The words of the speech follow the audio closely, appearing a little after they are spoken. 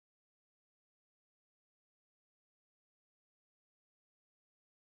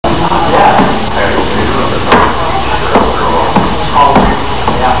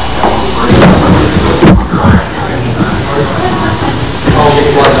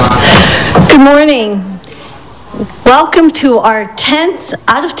Good morning. Welcome to our 10th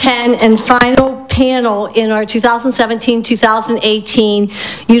out of 10 and final panel in our 2017-2018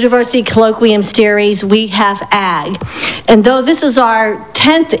 University Colloquium series, We Have Ag. And though this is our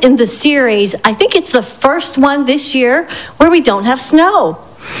 10th in the series, I think it's the first one this year where we don't have snow.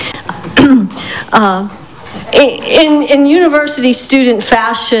 In university student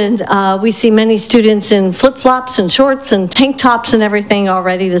fashion, we see many students in flip-flops and shorts and tank tops and everything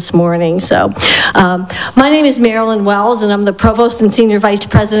already this morning. So, my name is Marilyn Wells, and I'm the Provost and Senior Vice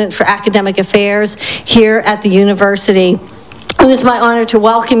President for Academic Affairs here at the university. And it's my honor to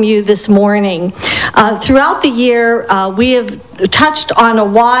welcome you this morning. Throughout the year, we have touched on a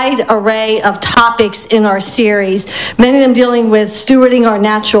wide array of topics in our series, many of them dealing with stewarding our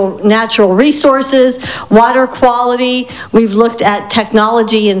natural resources, water quality. We've looked at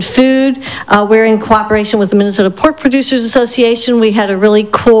technology and food. We're in cooperation with the Minnesota Pork Producers Association. We had a really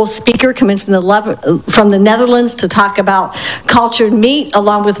cool speaker come in from the Netherlands to talk about cultured meat,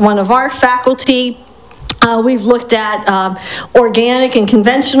 along with one of our faculty. We've looked at organic and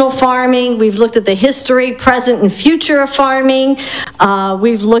conventional farming. We've looked at the history, present, and future of farming.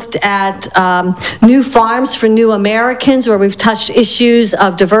 We've looked at new farms for new Americans, where we've touched issues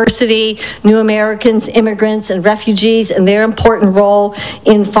of diversity, new Americans, immigrants, and refugees, and their important role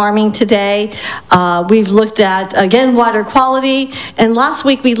in farming today. We've looked at, again, water quality. And last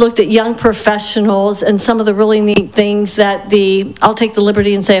week we looked at young professionals and some of the really neat things that I'll take the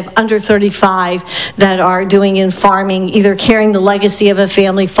liberty and say, of under 35 that are doing in farming, either carrying the legacy of a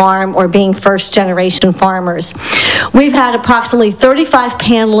family farm or being first-generation farmers. We've had approximately 35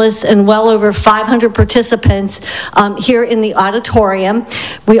 panelists and well over 500 participants here in the auditorium.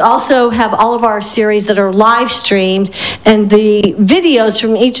 We also have all of our series that are live streamed, and the videos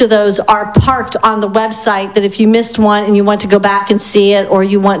from each of those are parked on the website, that if you missed one and you want to go back and see it, or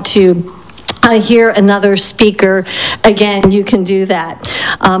you want to hear another speaker, again, you can do that.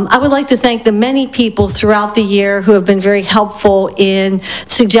 I would like to thank the many people throughout the year who have been very helpful in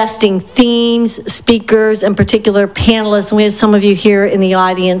suggesting themes, speakers, and particular panelists. And we have some of you here in the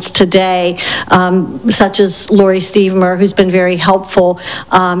audience today, such as Lori Stevemer, who's been very helpful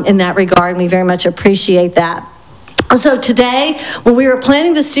in that regard, and we very much appreciate that. So today, when we were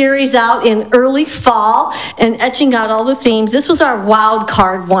planning the series out in early fall and etching out all the themes, this was our wild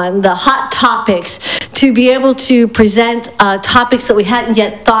card one, the hot topics, to be able to present topics that we hadn't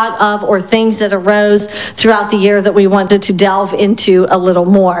yet thought of, or things that arose throughout the year that we wanted to delve into a little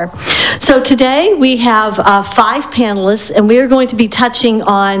more. So today we have 5 panelists, and we are going to be touching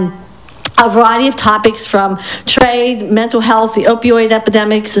on a variety of topics from trade, mental health, the opioid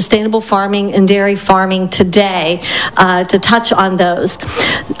epidemic, sustainable farming, and dairy farming today, to touch on those.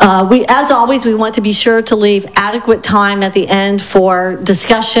 As always, we want to be sure to leave adequate time at the end for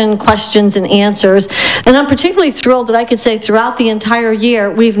discussion, questions, and answers. And I'm particularly thrilled that I could say throughout the entire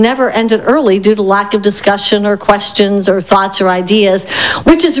year, we've never ended early due to lack of discussion or questions or thoughts or ideas,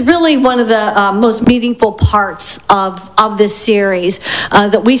 which is really one of the most meaningful parts of this series,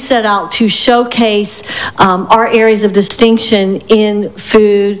 that we set out to showcase our areas of distinction in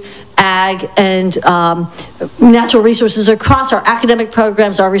food, ag, and natural resources across our academic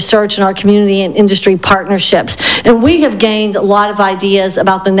programs, our research, and our community and industry partnerships. And we have gained a lot of ideas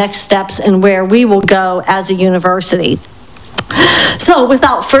about the next steps and where we will go as a university. So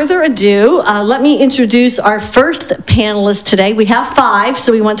without further ado, let me introduce our first panelist today. We have 5,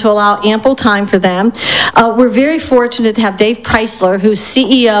 so we want to allow ample time for them. We're very fortunate to have Dave Preisler, who's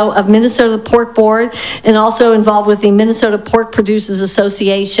CEO of Minnesota Pork Board and also involved with the Minnesota Pork Producers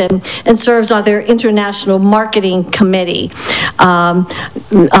Association and serves on their international marketing committee.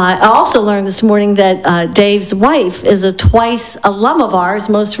 I also learned this morning that Dave's wife is a twice alum of ours,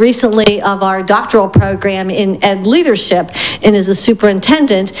 most recently of our doctoral program in ed leadership, and is a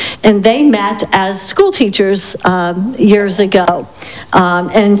superintendent, and they met as school teachers years ago.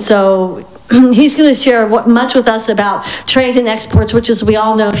 And so he's going to share much with us about trade and exports, which, as we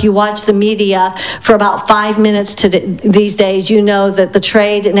all know, if you watch the media for about 5 minutes these days, you know that the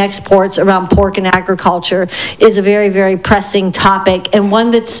trade and exports around pork and agriculture is a very, very pressing topic, and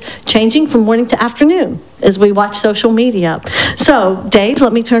one that's changing from morning to afternoon as we watch social media. So, Dave,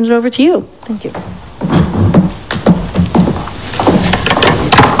 let me turn it over to you. Thank you.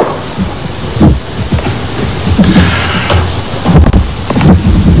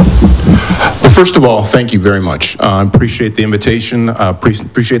 First of all, thank you very much. I appreciate the invitation,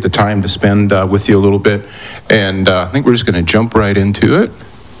 appreciate the time to spend with you a little bit, and I think we're just going to jump right into it.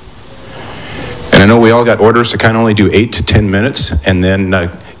 And I know we all got orders to kind of only do 8 to 10 minutes, and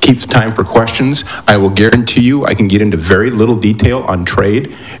then keep keep the time for questions. I will guarantee you I can get into very little detail on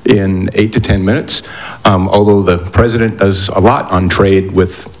trade in 8 to 10 minutes, although the president does a lot on trade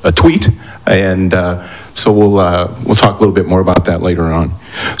with a tweet, and so we'll talk a little bit more about that later on.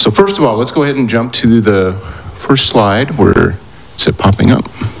 So first of all, let's go ahead and jump to the first slide. Where is it popping up?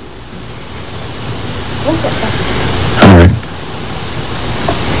 All right.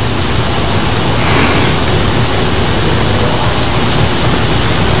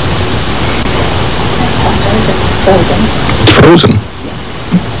 Frozen.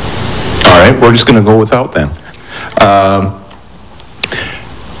 All right, we're just going to go without then.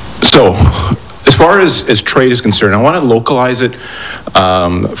 So, as far as trade is concerned, I want to localize it,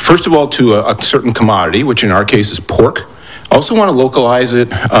 first of all, to a certain commodity, which in our case is pork. I also want to localize it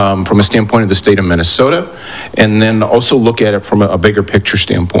from a standpoint of the state of Minnesota, and then also look at it from a bigger picture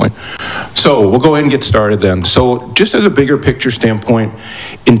standpoint. So we'll go ahead and get started then. So just as a bigger picture standpoint,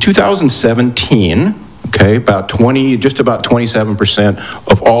 in 2017, okay, just about 27%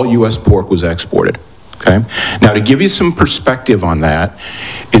 of all U.S. pork was exported. Okay. Now, to give you some perspective on that,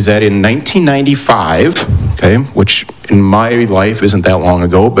 is that in 1995, okay, which in my life isn't that long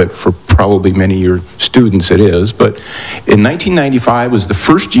ago, but for probably many of your students it is, but in 1995 was the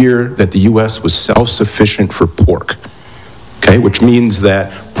first year that the U.S. was self-sufficient for pork. Okay, which means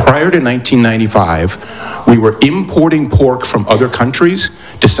that prior to 1995, we were importing pork from other countries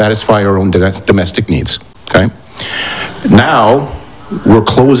to satisfy our own domestic needs. Okay. Now, we're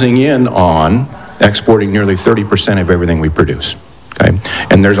closing in on exporting nearly 30% of everything we produce, okay?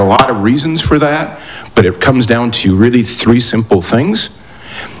 And there's a lot of reasons for that, but it comes down to really three simple things,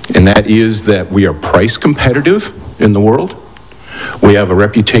 and that is that we are price competitive in the world, we have a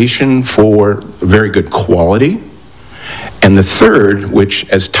reputation for very good quality, and the third, which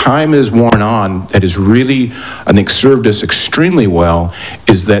as time has worn on, that has really, I think, served us extremely well,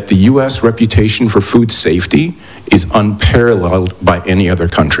 is that the U.S. reputation for food safety is unparalleled by any other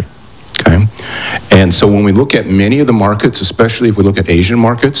country. Okay. And so when we look at many of the markets, especially if we look at Asian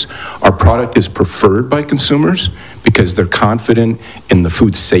markets, our product is preferred by consumers because they're confident in the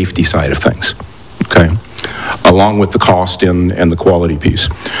food safety side of things, okay, along with the cost and the quality piece.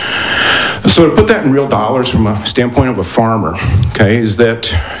 So to put that in real dollars from a standpoint of a farmer, okay, is that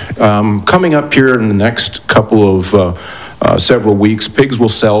coming up here in the next couple of several weeks, pigs will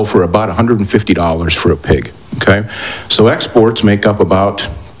sell for about $150 for a pig, okay? So exports make up about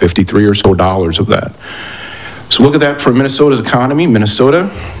 $53 or so of that. So look at that for Minnesota's economy.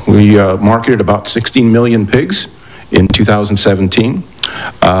 Minnesota, we marketed about 16 million pigs in 2017.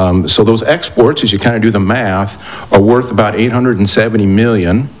 So those exports, as you kind of do the math, are worth about $870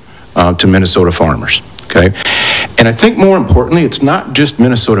 million to Minnesota farmers, okay? And I think more importantly, it's not just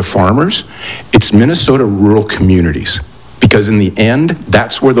Minnesota farmers, it's Minnesota rural communities. Because in the end,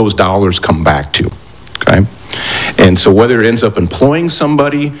 that's where those dollars come back to, okay? And so whether it ends up employing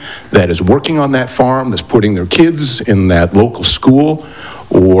somebody that is working on that farm, that's putting their kids in that local school,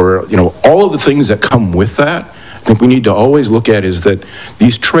 or, you know, all of the things that come with that, I think we need to always look at is that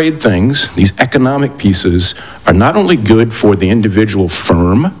these trade things, these economic pieces, are not only good for the individual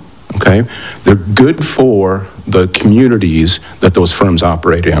firm, okay, they're good for the communities that those firms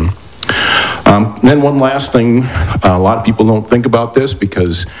operate in. Then one last thing, a lot of people don't think about this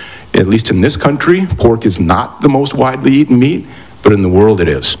because, at least in this country, pork is not the most widely eaten meat, but in the world it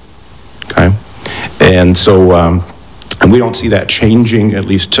is, okay? And so, and we don't see that changing, at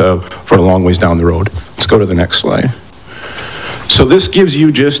least for a long ways down the road. Let's go to the next slide. So this gives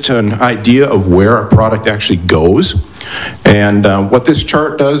you just an idea of where our product actually goes. And what this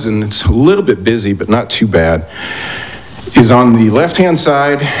chart does, and it's a little bit busy, but not too bad, is on the left-hand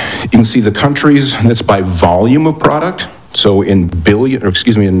side, you can see the countries, and it's by volume of product. So in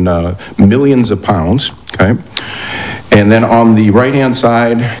millions of pounds, okay? And then on the right-hand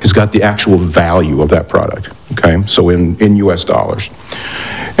side has got the actual value of that product, okay? So in US dollars.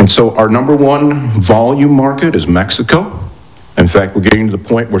 And so our number one volume market is Mexico. In fact, we're getting to the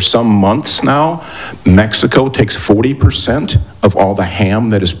point where some months now, Mexico takes 40% of all the ham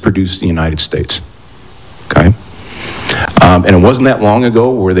that is produced in the United States, okay? And it wasn't that long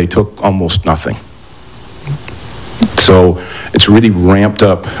ago where they took almost nothing. So it's really ramped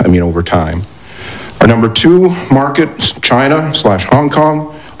up, I mean, over time. Our number two market is China/Hong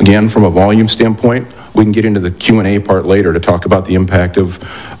Kong. Again, from a volume standpoint, we can get into the Q&A part later to talk about the impact of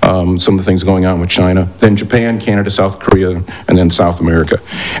some of the things going on with China. Then Japan, Canada, South Korea, and then South America.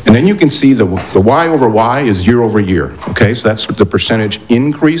 And then you can see the Y over Y is year over year, okay? So that's the percentage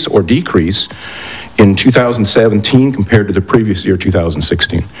increase or decrease in 2017 compared to the previous year,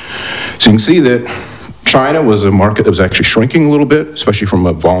 2016. So you can see that China was a market that was actually shrinking a little bit, especially from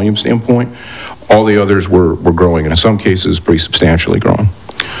a volume standpoint. All the others were growing, and in some cases, pretty substantially growing.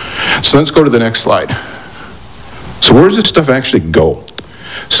 So let's go to the next slide. So where does this stuff actually go?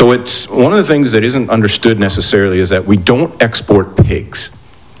 So it's one of the things that isn't understood necessarily is that we don't export pigs,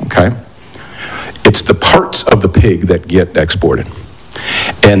 okay? It's the parts of the pig that get exported.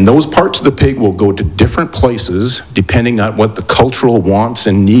 And those parts of the pig will go to different places depending on what the cultural wants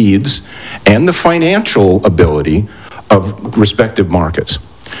and needs and the financial ability of respective markets.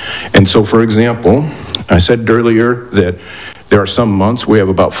 And so, for example, I said earlier that there are some months we have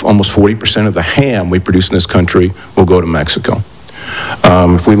about almost 40% of the ham we produce in this country will go to Mexico.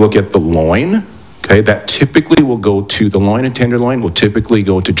 If we look at the loin, okay, that typically will go to, the loin and tenderloin will typically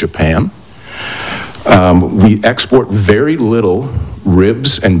go to Japan. We export very little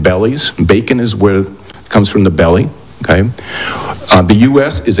ribs and bellies. Bacon is where it comes from the belly, okay? The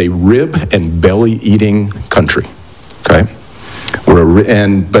U.S. is a rib and belly eating country, okay?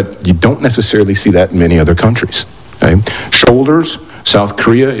 But you don't necessarily see that in many other countries, okay? Shoulders, South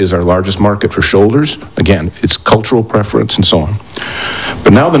Korea is our largest market for shoulders. Again, it's cultural preference and so on.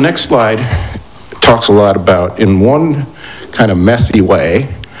 But now the next slide talks a lot about, in one kind of messy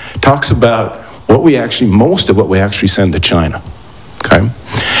way, talks about what we actually, most of what we actually send to China, okay?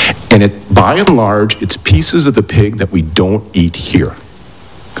 And it, by and large, it's pieces of the pig that we don't eat here,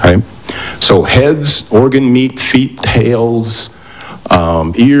 okay? So heads, organ meat, feet, tails,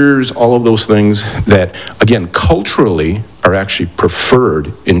 ears, all of those things that, again, culturally are actually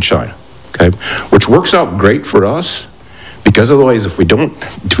preferred in China, okay? Which works out great for us, because otherwise if we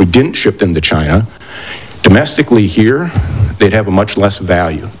didn't ship them to China, domestically here, they'd have a much less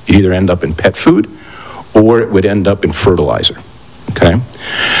value. It'd either end up in pet food or it would end up in fertilizer, okay?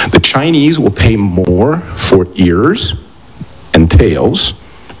 The Chinese will pay more for ears and tails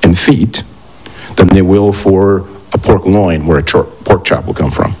and feet than they will for a pork loin where a pork chop will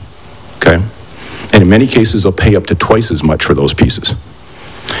come from, okay? And in many cases, they'll pay up to twice as much for those pieces.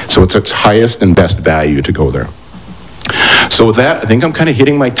 So it's its highest and best value to go there. So with that, I think I'm kind of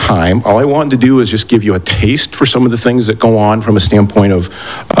hitting my time. All I wanted to do is just give you a taste for some of the things that go on from a standpoint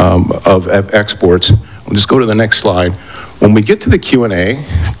of exports. We'll just go to the next slide. When we get to the Q&A,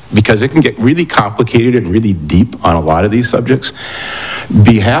 because it can get really complicated and really deep on a lot of these subjects,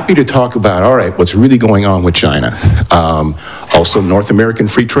 be happy to talk about, all right, what's really going on with China. Also, North American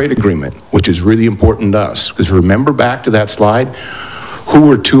Free Trade Agreement, which is really important to us. Because remember back to that slide, who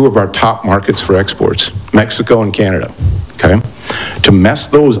were two of our top markets for exports? Mexico and Canada, okay? To mess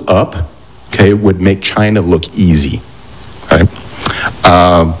those up, okay, would make China look easy, okay?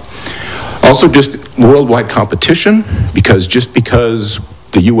 Also just worldwide competition, because just because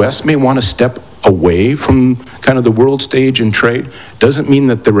the US may want to step away from kind of the world stage in trade, doesn't mean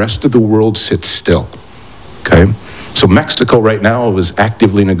that the rest of the world sits still, okay? So Mexico right now is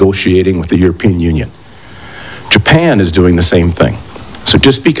actively negotiating with the European Union. Japan is doing the same thing. So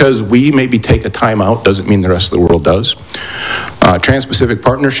just because we maybe take a time out doesn't mean the rest of the world does. Trans-Pacific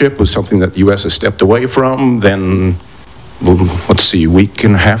Partnership was something that the US has stepped away from. Then, let's see, a week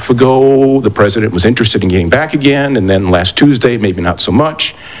and a half ago, the president was interested in getting back again, and then last Tuesday, maybe not so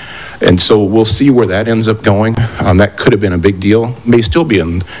much. And so we'll see where that ends up going. That could have been a big deal, may still be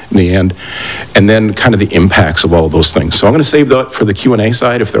in the end. And then kind of the impacts of all of those things. So I'm going to save that for the Q&A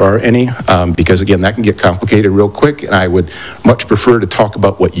side if there are any, because again, that can get complicated real quick, and I would much prefer to talk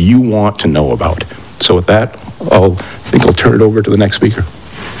about what you want to know about. So with that, I think I'll turn it over to the next speaker.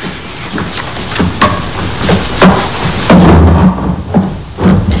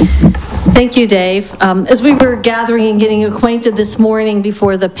 Thank you, Dave. As we were gathering and getting acquainted this morning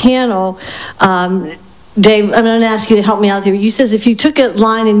before the panel, Dave, I'm going to ask you to help me out here. You says if you took a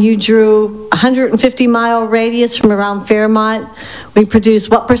line and you drew a 150-mile radius from around Fairmont, we produce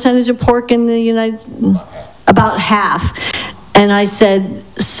what percentage of pork in the United States? About half. And I said,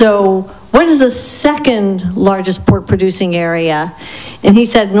 so what is the second largest pork producing area? And he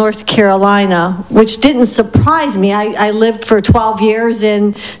said North Carolina, which didn't surprise me. I lived for 12 years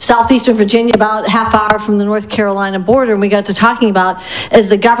in southeastern Virginia, about a half hour from the North Carolina border, and we got to talking about as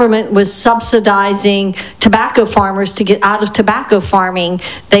the government was subsidizing tobacco farmers to get out of tobacco farming,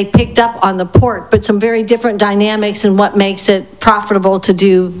 they picked up on the pork, but some very different dynamics and what makes it profitable to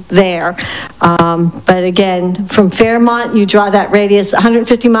do there. But again, from Fairmont, you draw that radius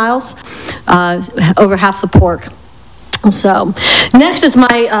 150 miles, over half the pork. So, next is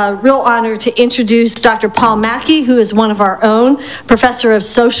my real honor to introduce Dr. Paul Mackey, who is one of our own, professor of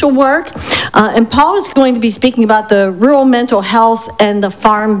social work. And Paul is going to be speaking about the rural mental health and the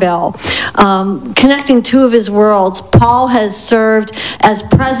Farm Bill. Connecting two of his worlds, Paul has served as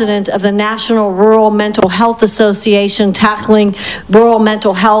president of the National Rural Mental Health Association, tackling rural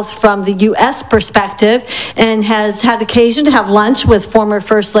mental health from the U.S. perspective, and has had occasion to have lunch with former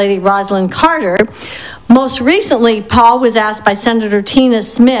First Lady Rosalind Carter. Most recently, Paul was asked by Senator Tina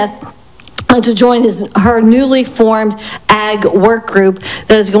Smith to join her newly formed Ag Work Group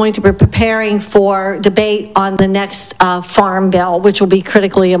that is going to be preparing for debate on the next Farm Bill, which will be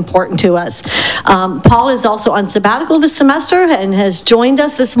critically important to us. Paul is also on sabbatical this semester and has joined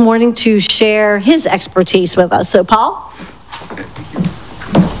us this morning to share his expertise with us. So, Paul?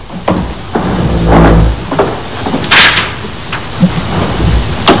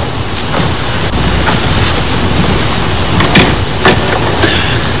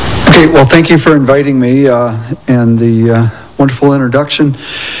 Okay, well, thank you for inviting me and the wonderful introduction.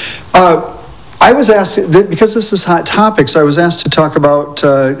 I was asked, because this is hot topics, I was asked to talk about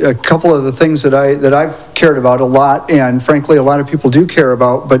a couple of the things that I've cared about a lot, and frankly a lot of people do care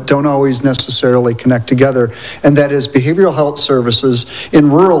about, but don't always necessarily connect together, and that is behavioral health services in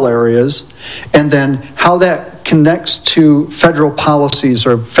rural areas, and then how that connects to federal policies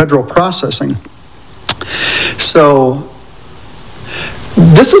or federal processing. So,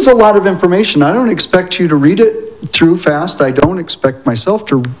 this is a lot of information. I don't expect you to read it through fast. I don't expect myself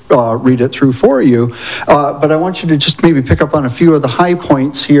to read it through for you, but I want you to just maybe pick up on a few of the high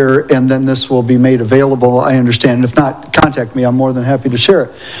points here, and then this will be made available, I understand. If not, contact me. I'm more than happy to share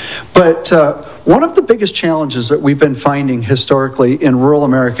it. But one of the biggest challenges that we've been finding historically in rural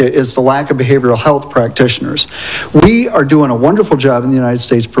America is the lack of behavioral health practitioners. We are doing a wonderful job in the United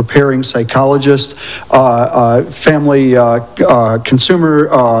States preparing psychologists, family consumer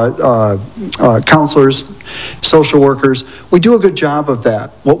counselors, social workers. We do a good job of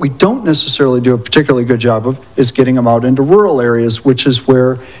that. What we don't necessarily do a particularly good job of is getting them out into rural areas, which is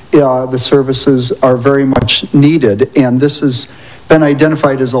where the services are very much needed. And this has been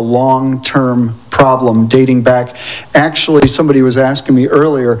identified as a long-term problem dating back. Actually, somebody was asking me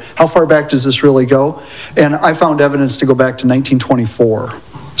earlier, how far back does this really go? And I found evidence to go back to 1924.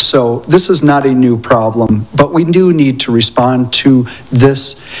 So this is not a new problem, but we do need to respond to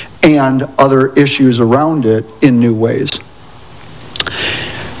this and other issues around it in new ways.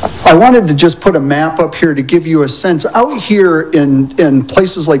 I wanted to just put a map up here to give you a sense. Out here in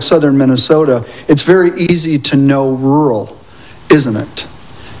places like southern Minnesota, it's very easy to know rural, isn't it?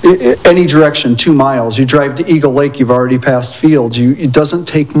 Any direction, 2 miles. You drive to Eagle Lake, you've already passed fields. It doesn't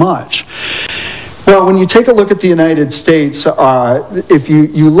take much. Well, when you take a look at the United States, if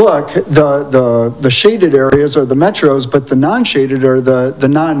you look, the shaded areas are the metros, but the non-shaded are the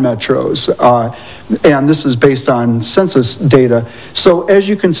non-metros. And this is based on census data. So as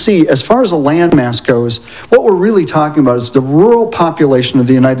you can see, as far as the land mass goes, what we're really talking about is the rural population of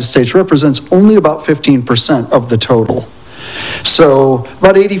the United States represents only about 15% of the total. So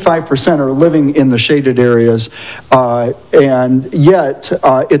about 85% are living in the shaded areas, and yet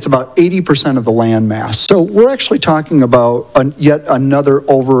it's about 80% of the land mass. So we're actually talking about yet another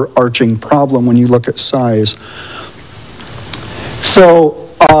overarching problem when you look at size. So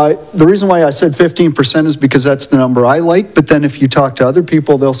the reason why I said 15% is because that's the number I like, but then if you talk to other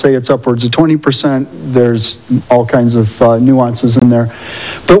people, they'll say it's upwards of 20%. There's all kinds of nuances in there.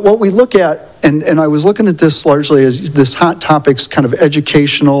 But what we look at, and I was looking at this largely as this hot topics kind of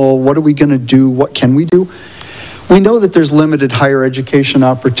educational, what are we going to do, what can we do? We know that there's limited higher education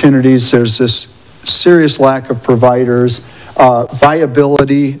opportunities, there's this serious lack of providers,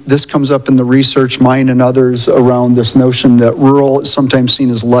 viability. This comes up in the research, mine and others, around this notion that rural is sometimes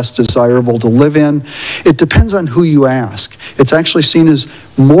seen as less desirable to live in. It depends on who you ask. It's actually seen as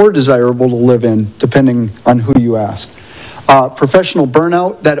more desirable to live in, depending on who you ask. Professional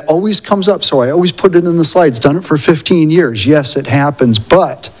burnout, that always comes up, so I always put it in the slides. Done it for 15 years. Yes, it happens,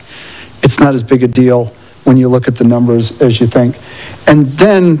 but it's not as big a deal when you look at the numbers as you think. And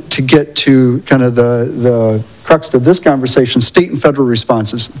then to get to kind of the crux of this conversation, state and federal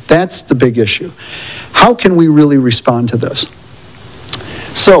responses. That's the big issue. How can we really respond to this?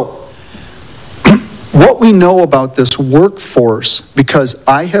 So, what we know about this workforce, because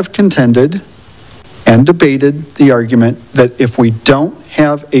I have contended and debated the argument that if we don't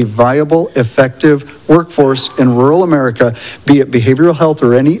have a viable, effective workforce in rural America, be it behavioral health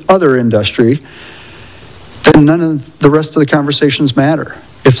or any other industry, then none of the rest of the conversations matter.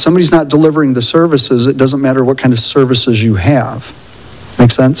 If somebody's not delivering the services, it doesn't matter what kind of services you have. Make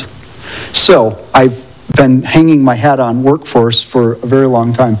sense? So I've been hanging my hat on workforce for a very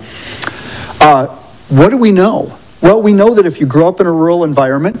long time. What do we know? Well, we know that if you grow up in a rural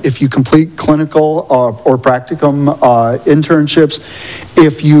environment, if you complete clinical or practicum internships,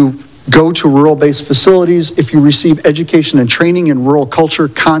 if you go to rural-based facilities, if you receive education and training in rural culture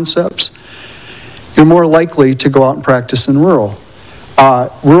concepts, you're more likely to go out and practice in rural.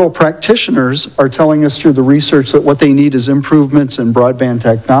 Rural practitioners are telling us through the research that what they need is improvements in broadband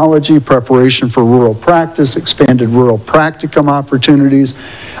technology, preparation for rural practice, expanded rural practicum opportunities,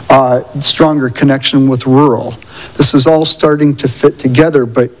 stronger connection with rural. This is all starting to fit together,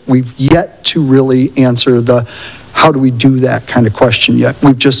 but we've yet to really answer the how do we do that kind of question yet.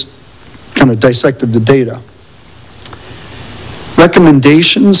 We've just kind of dissected the data.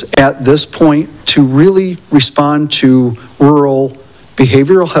 Recommendations at this point to really respond to rural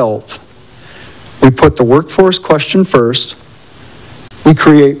behavioral health. We put the workforce question first. We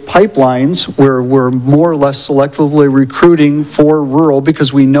create pipelines where we're more or less selectively recruiting for rural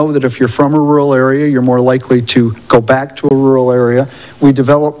because we know that if you're from a rural area, you're more likely to go back to a rural area. We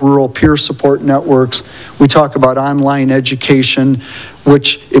develop rural peer support networks. We talk about online education,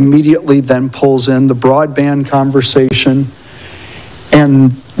 which immediately then pulls in the broadband conversation.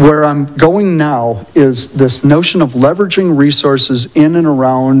 And where I'm going now is this notion of leveraging resources in and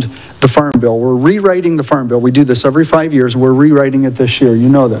around the Farm Bill. We're rewriting the Farm Bill. We do this every 5 years. We're rewriting it this year. You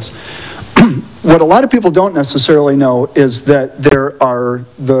know this. What a lot of people don't necessarily know is that there are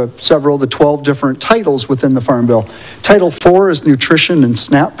the 12 different titles within the Farm Bill. Title IV is Nutrition and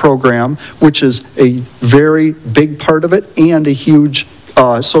SNAP program, which is a very big part of it and a huge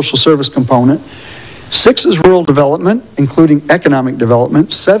social service component. 6 is rural development, including economic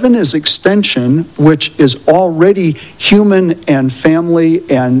development. 7 is extension, which is already human and family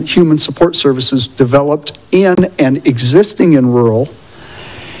and human support services developed in and existing in rural.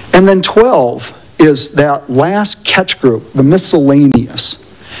 And then 12 is that last catch group, the miscellaneous.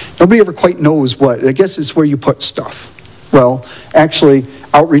 Nobody ever quite knows what. I guess it's where you put stuff. Well, actually,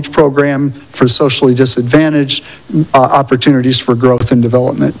 outreach program for socially disadvantaged, opportunities for growth and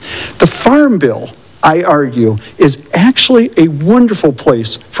development. The Farm Bill, I argue, is actually a wonderful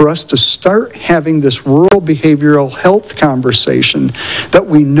place for us to start having this rural behavioral health conversation that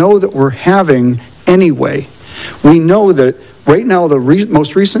we know that we're having anyway. We know that right now the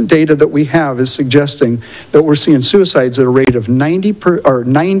most recent data that we have is suggesting that we're seeing suicides at a rate of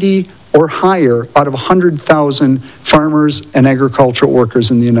 90 or higher out of 100,000 farmers and agricultural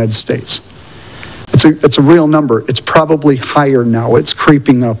workers in the United States. It's a real number. It's probably higher now. It's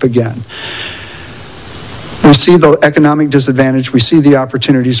creeping up again. We see the economic disadvantage, we see the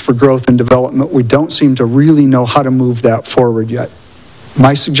opportunities for growth and development. We don't seem to really know how to move that forward yet.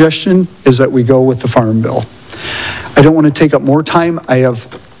 My suggestion is that we go with the Farm Bill. I don't want to take up more time. I have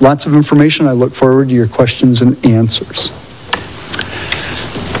lots of information. I look forward to your questions and answers.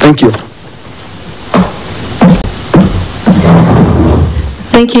 Thank you.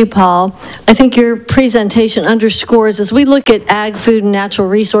 Thank you, Paul. I think your presentation underscores, as we look at ag, food, and natural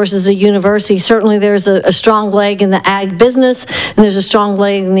resources at university, certainly there's a strong leg in the ag business, and there's a strong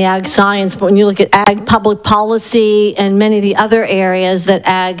leg in the ag science, but when you look at ag public policy and many of the other areas that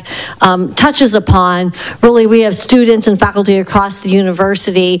ag touches upon, really we have students and faculty across the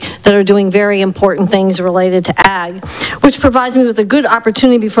university that are doing very important things related to ag, which provides me with a good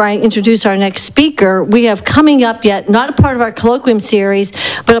opportunity before I introduce our next speaker. We have coming up yet, not a part of our colloquium series,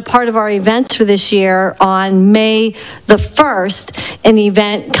 but a part of our events for this year on May the 1st, an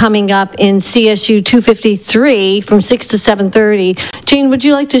event coming up in CSU 253 from 6 to 7:30. Jane, would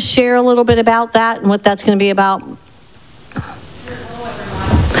you like to share a little bit about that and what that's going to be about? Hello, everyone.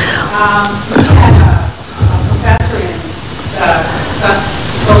 We had a professor in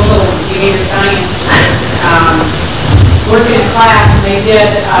social and behavior science working in class, and they did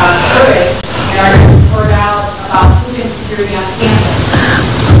a survey and are going to report out about food insecurity on campus.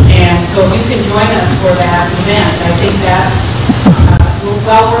 And so if you can join us for that event, I think that's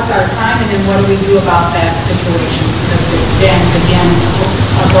well worth our time. And then what do we do about that situation? Because it extends, again,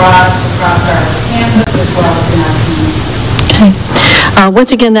 abroad across our campus as well as in our communities.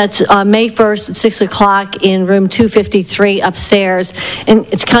 Once again, that's May 1st at 6 o'clock in room 253 upstairs. And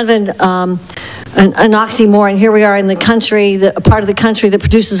it's kind of an oxymoron. Here we are in the country, a part of the country that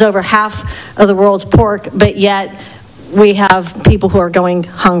produces over half of the world's pork, but yet we have people who are going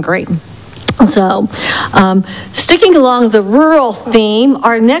hungry. So, sticking along the rural theme,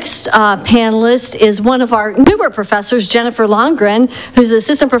 our next panelist is one of our newer professors, Jennifer Lundgren, who's the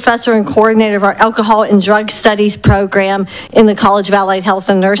assistant professor and coordinator of our Alcohol and Drug Studies program in the College of Allied Health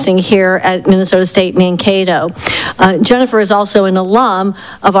and Nursing here at Minnesota State Mankato. Jennifer is also an alum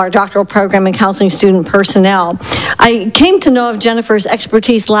of our doctoral program in counseling student personnel. I came to know of Jennifer's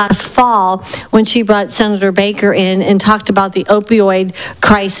expertise last fall when she brought Senator Baker in and talked about the opioid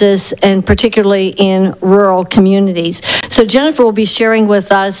crisis, and particularly in rural communities. So Jennifer will be sharing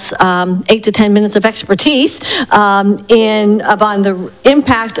with us 8 to 10 minutes of expertise upon the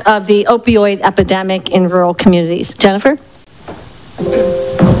impact of the opioid epidemic in rural communities. Jennifer?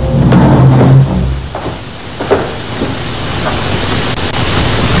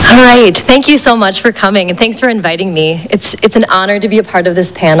 All right, thank you so much for coming, and thanks for inviting me. It's an honor to be a part of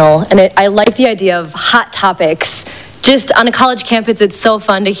this panel, and I like the idea of hot topics. Just on a college campus, it's so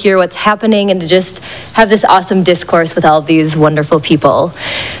fun to hear what's happening and to just have this awesome discourse with all of these wonderful people.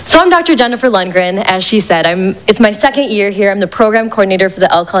 So I'm Dr. Jennifer Lundgren, as she said. It's my second year here. I'm the program coordinator for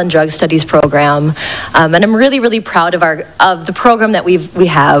the Alcohol and Drug Studies program, and I'm really, really proud of the program that we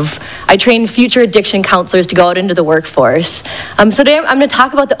have. I train future addiction counselors to go out into the workforce. So today I'm going to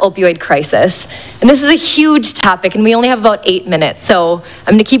talk about the opioid crisis, and this is a huge topic, and we only have about 8 minutes, so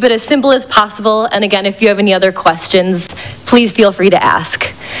I'm going to keep it as simple as possible. And again, if you have any other questions, please feel free to ask.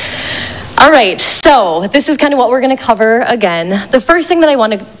 All right, so this is kind of what we're going to cover again. The first thing that I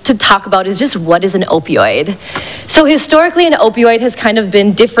wanted to talk about is just what is an opioid. So historically, an opioid has kind of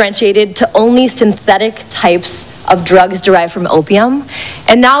been differentiated to only synthetic types of drugs derived from opium,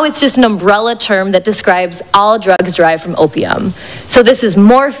 and now it's just an umbrella term that describes all drugs derived from opium. So this is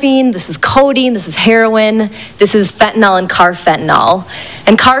morphine, this is codeine, this is heroin, this is fentanyl and carfentanil.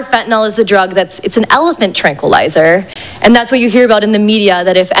 And carfentanil is a drug it's an elephant tranquilizer, and that's what you hear about in the media,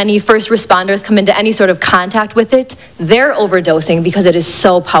 that if any first responders come into any sort of contact with it, they're overdosing because it is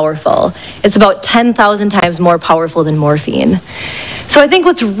so powerful. It's about 10,000 times more powerful than morphine. So I think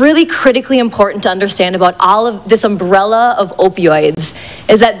what's really critically important to understand about all of this umbrella of opioids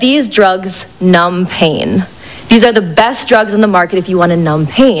is that these drugs numb pain. These are the best drugs on the market if you want to numb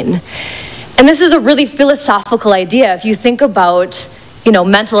pain. And this is a really philosophical idea. If you think about,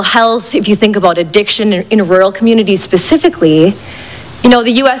 mental health, if you think about addiction in rural communities specifically,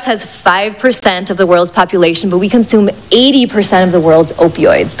 the U.S. has 5% of the world's population, but we consume 80% of the world's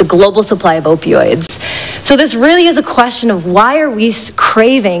opioids, the global supply of opioids. So this really is a question of why are we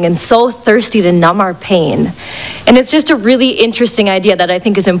craving and so thirsty to numb our pain? And it's just a really interesting idea that I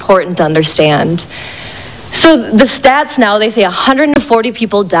think is important to understand. So the stats now, they say 140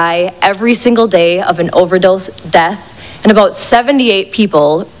 people die every single day of an overdose death, and about 78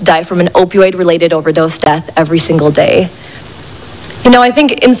 people die from an opioid-related overdose death every single day. I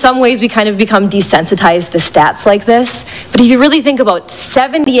think in some ways we kind of become desensitized to stats like this, but if you really think about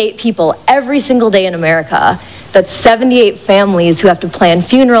 78 people every single day in America, that's 78 families who have to plan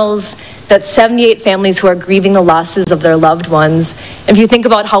funerals, that's 78 families who are grieving the losses of their loved ones. And if you think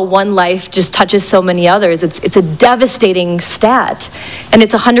about how one life just touches so many others, it's a devastating stat, and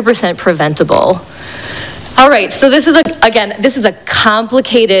it's 100% preventable. All right, so this is a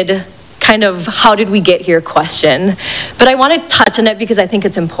complicated kind of how did we get here question, but I want to touch on it because I think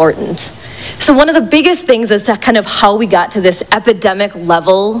it's important. So one of the biggest things as to kind of how we got to this epidemic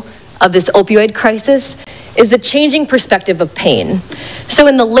level of this opioid crisis is the changing perspective of pain. So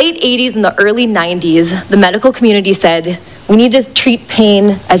in the late 80s and the early 90s, the medical community said, we need to treat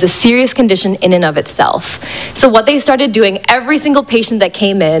pain as a serious condition in and of itself. So what they started doing, every single patient that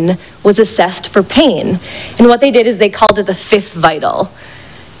came in was assessed for pain. And what they did is they called it the fifth vital.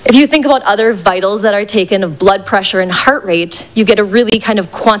 If you think about other vitals that are taken of blood pressure and heart rate, you get a really kind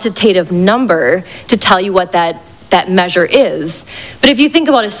of quantitative number to tell you what that measure is. But if you think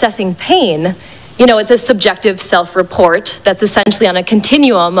about assessing pain, it's a subjective self-report that's essentially on a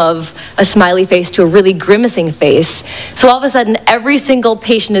continuum of a smiley face to a really grimacing face. So all of a sudden, every single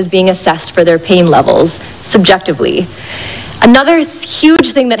patient is being assessed for their pain levels subjectively. Another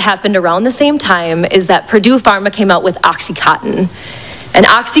huge thing that happened around the same time is that Purdue Pharma came out with Oxycontin. And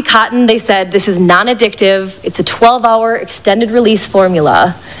Oxycontin, they said, this is non-addictive, it's a 12-hour extended release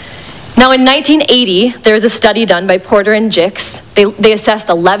formula. Now in 1980, there was a study done by Porter and Jix. They assessed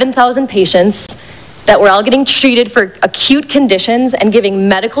 11,000 patients that were all getting treated for acute conditions and giving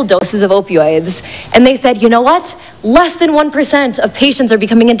medical doses of opioids. And they said, you know what? Less than 1% of patients are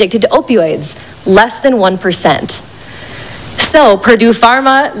becoming addicted to opioids. Less than 1%. So Purdue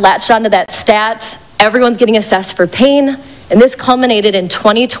Pharma latched onto that stat. Everyone's getting assessed for pain. And this culminated in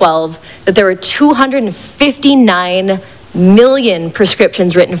 2012 that there were 259 million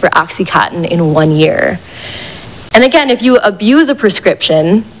prescriptions written for OxyContin in 1 year. And again, if you abuse a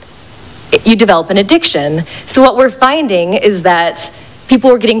prescription, you develop an addiction. So what we're finding is that people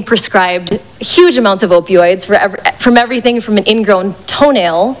were getting prescribed huge amounts of opioids from everything from an ingrown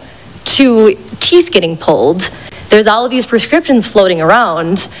toenail to teeth getting pulled. There's all of these prescriptions floating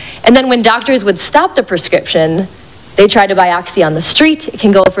around. And then when doctors would stop the prescription, they try to buy Oxy on the street. It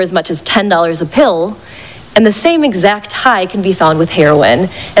can go for as much as $10 a pill. And the same exact high can be found with heroin.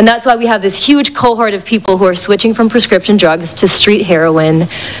 And that's why we have this huge cohort of people who are switching from prescription drugs to street heroin,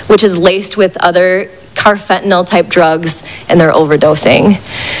 which is laced with other carfentanil type drugs, and they're overdosing.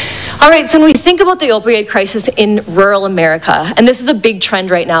 All right, so when we think about the opioid crisis in rural America, and this is a big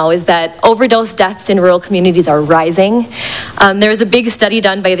trend right now, is that overdose deaths in rural communities are rising. There's a big study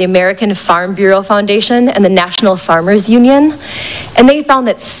done by the American Farm Bureau Foundation and the National Farmers Union, and they found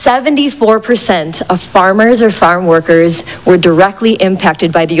that 74% of farmers or farm workers were directly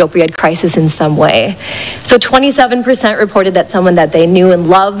impacted by the opioid crisis in some way. So 27% reported that someone that they knew and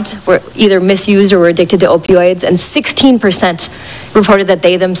loved were either misused or were addicted to opioids, and 16% reported that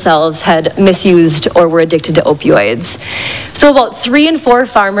they themselves had misused or were addicted to opioids. So about 3 in 4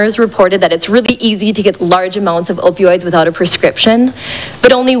 farmers reported that it's really easy to get large amounts of opioids without a prescription,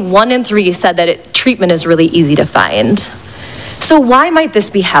 but only 1 in 3 said that treatment is really easy to find. So why might this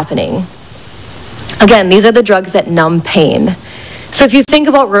be happening? Again, these are the drugs that numb pain. So if you think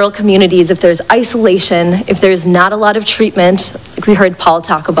about rural communities, if there's isolation, if there's not a lot of treatment, like we heard Paul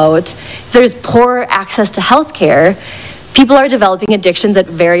talk about, if there's poor access to health care, people are developing addictions at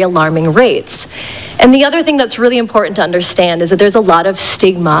very alarming rates. And the other thing that's really important to understand is that there's a lot of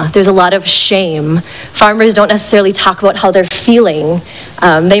stigma, there's a lot of shame. Farmers don't necessarily talk about how they're feeling.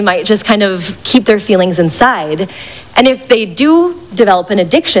 They might just kind of keep their feelings inside. And if they do develop an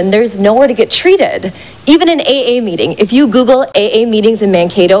addiction, there's nowhere to get treated. Even an AA meeting, if you Google AA meetings in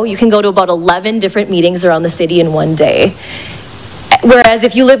Mankato, you can go to about 11 different meetings around the city in one day. Whereas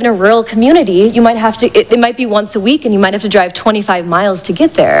if you live in a rural community, you might have to, it might be once a week and you might have to drive 25 miles to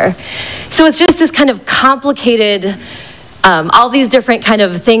get there. So it's just this kind of complicated, all these different kind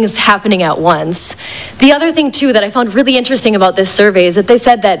of things happening at once. The other thing too that I found really interesting about this survey is that they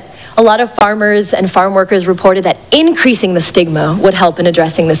said that a lot of farmers and farm workers reported that increasing the stigma would help in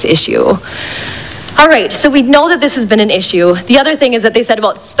addressing this issue. All right, so we know that this has been an issue. The other thing is that they said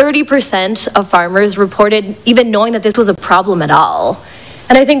about 30% of farmers reported even knowing that this was a problem at all.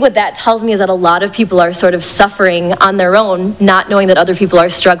 And I think what that tells me is that a lot of people are sort of suffering on their own, not knowing that other people are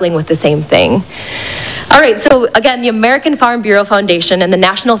struggling with the same thing. All right, so again, the American Farm Bureau Foundation and the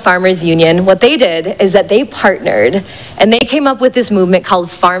National Farmers Union, what they did is that they partnered and they came up with this movement called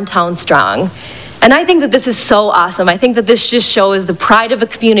Farmtown Strong. And I think that this is so awesome. I think that this just shows the pride of a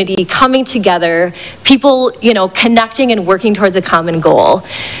community coming together, people, you know, connecting and working towards a common goal.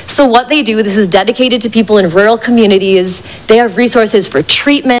 So what they do, this is dedicated to people in rural communities. They have resources for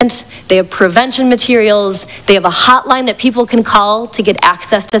treatment, they have prevention materials, they have a hotline that people can call to get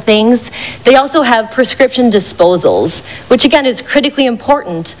access to things. They also have prescription disposals, which again is critically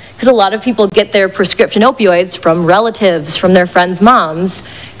important because a lot of people get their prescription opioids from relatives, from their friends' moms,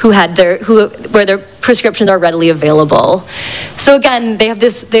 where their prescriptions are readily available. So again, they have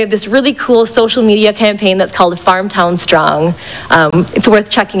this really cool social media campaign that's called Farmtown Strong. It's worth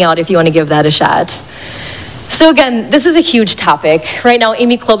checking out if you want to give that a shot. So again, this is a huge topic. Right now,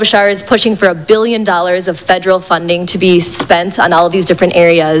 Amy Klobuchar is pushing for $1 billion of federal funding to be spent on all of these different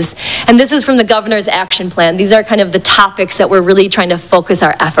areas. And this is from the governor's action plan. These are kind of the topics that we're really trying to focus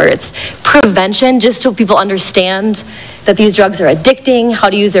our efforts. Prevention, just so people understand that these drugs are addicting, how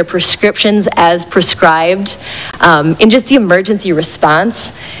to use their prescriptions as prescribed, and just the emergency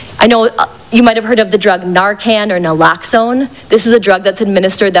response. I know you might have heard of the drug Narcan or naloxone. This is a drug that's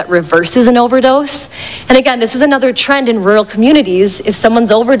administered that reverses an overdose. And again, this is another trend in rural communities. If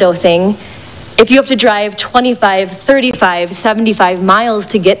someone's overdosing, if you have to drive 25, 35, 75 miles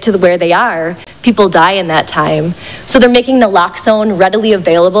to get to where they are, people die in that time. So they're making naloxone readily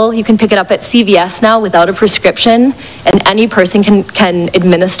available. You can pick it up at CVS now without a prescription, and any person can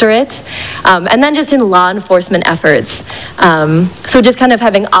administer it. And then just in law enforcement efforts. So just kind of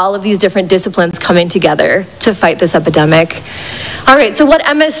having all of these different disciplines coming together to fight this epidemic. All right, so what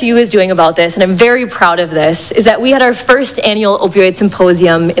MSU is doing about this, and I'm very proud of this, is that we had our first annual opioid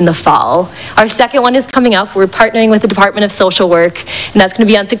symposium in the fall. Our second one is coming up. We're partnering with the Department of Social Work, and that's going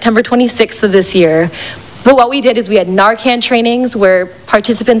to be on September 26th of this year. But what we did is we had Narcan trainings where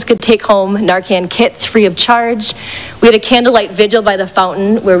participants could take home Narcan kits free of charge. We had a candlelight vigil by the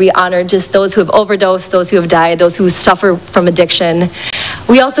fountain where we honored just those who have overdosed, those who have died, those who suffer from addiction.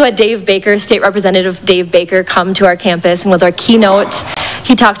 We also had Dave Baker, State Representative Dave Baker, come to our campus and was our keynote.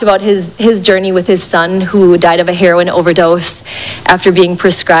 He talked about his journey with his son who died of a heroin overdose after being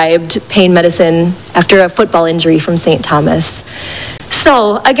prescribed pain medicine after a football injury from St. Thomas.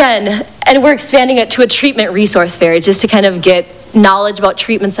 So again, and we're expanding it to a treatment resource fair just to kind of get knowledge about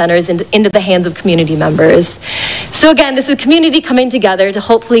treatment centers into the hands of community members. So again, this is community coming together to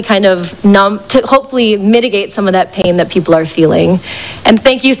hopefully kind of hopefully mitigate some of that pain that people are feeling. And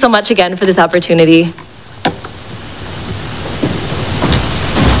thank you so much again for this opportunity.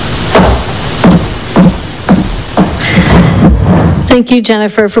 Thank you,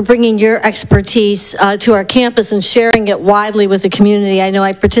 Jennifer, for bringing your expertise to our campus and sharing it widely with the community. I know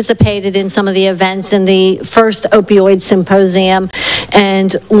I participated in some of the events in the first opioid symposium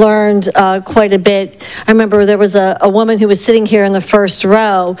and learned quite a bit. I remember there was a woman who was sitting here in the first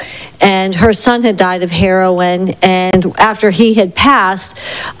row, and her son had died of heroin, and after he had passed,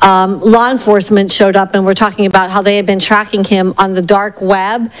 law enforcement showed up and were talking about how they had been tracking him on the dark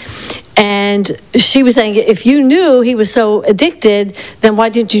web. And she was saying, if you knew he was so addicted, then why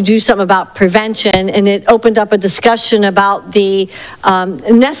didn't you do something about prevention? And it opened up a discussion about the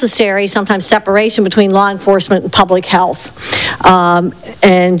necessary, sometimes, separation between law enforcement and public health.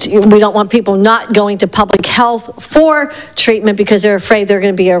 And we don't want people not going to public health for treatment because they're afraid they're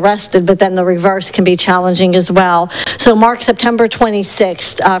going to be arrested, but then the reverse can be challenging as well. So mark September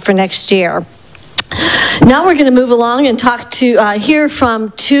 26th for next year. Now we're going to move along and hear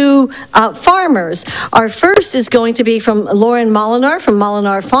from two farmers. Our first is going to be from Lauren Molinar from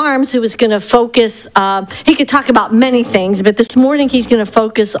Molinar Farms, who is going to focus, he could talk about many things, but this morning he's going to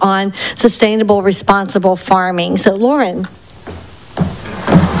focus on sustainable, responsible farming. So Lauren.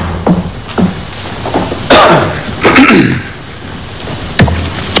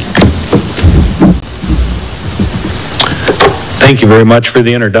 Thank you very much for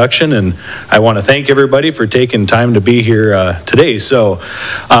the introduction, and I want to thank everybody for taking time to be here today. So,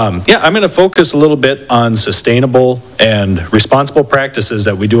 yeah, I'm going to focus a little bit on sustainable and responsible practices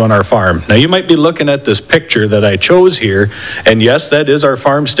that we do on our farm. Now, you might be looking at this picture that I chose here, and yes, that is our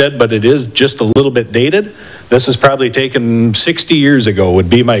farmstead, but it is just a little bit dated. This was probably taken 60 years ago, would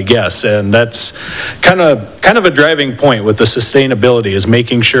be my guess, and that's kind of a driving point with the sustainability, is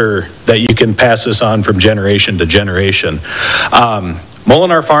making sure that you can pass this on from generation to generation.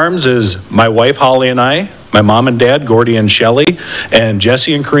 Molinar Farms is my wife Holly and I, my mom and dad Gordy and Shelley, and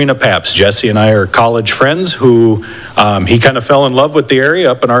Jesse and Karina Papps. Jesse and I are college friends who he kind of fell in love with the area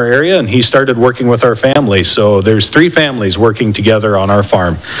up in our area, and he started working with our family. So there's 3 families working together on our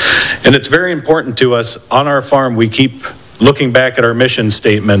farm, and it's very important to us on our farm. We keep looking back at our mission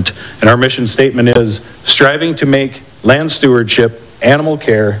statement, and our mission statement is striving to make land stewardship, animal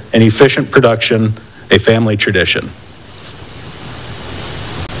care, and efficient production a family tradition.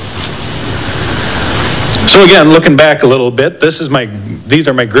 So again, looking back a little bit, these are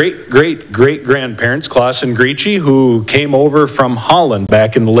my great-great-great-grandparents, Klaus and Grieche, who came over from Holland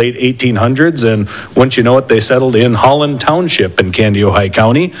back in the late 1800s, and once you know it, they settled in Holland Township in Candy, Ohio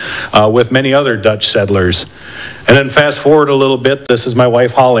County, with many other Dutch settlers. And then fast forward a little bit, this is my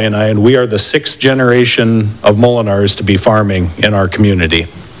wife Holly and I, and we are the 6th generation of Molinars to be farming in our community.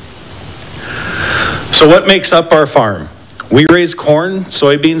 So what makes up our farm? We raise corn,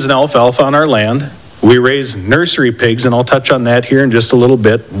 soybeans, and alfalfa on our land. We raise nursery pigs, and I'll touch on that here in just a little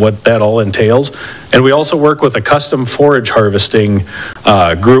bit, what that all entails. And we also work with a custom forage harvesting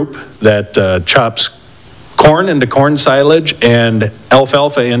group that chops corn into corn silage and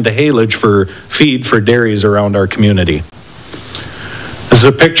alfalfa into haylage for feed for dairies around our community. This is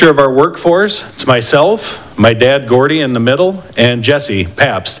a picture of our workforce. It's myself, my dad Gordy in the middle, and Jesse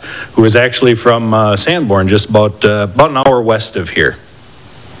Papps, who is actually from Sanborn, just about an hour west of here.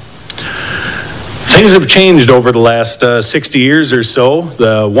 Things have changed over the last 60 years or so.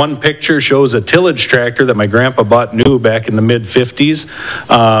 The one picture shows a tillage tractor that my grandpa bought new back in the mid-50s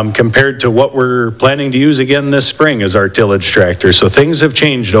compared to what we're planning to use again this spring as our tillage tractor. So things have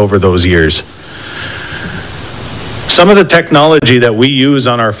changed over those years. Some of the technology that we use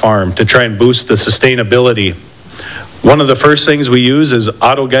on our farm to try and boost the sustainability. One of the first things we use is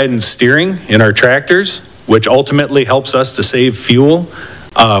auto-guidance steering in our tractors, which ultimately helps us to save fuel.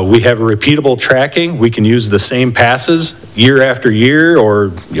 We have repeatable tracking. We can use the same passes year after year or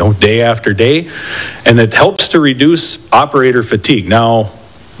day after day, and it helps to reduce operator fatigue. Now,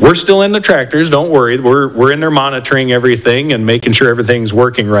 we're still in the tractors, don't worry. We're in there monitoring everything and making sure everything's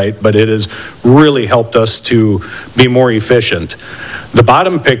working right, but it has really helped us to be more efficient. The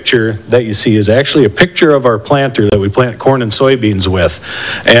bottom picture that you see is actually a picture of our planter that we plant corn and soybeans with.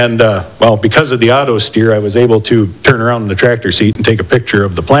 And, well, because of the auto steer, I was able to turn around in the tractor seat and take a picture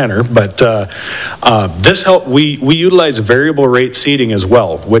of the planter. But this help, we utilize variable rate seeding as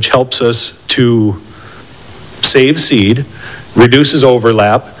well, which helps us to save seed, reduces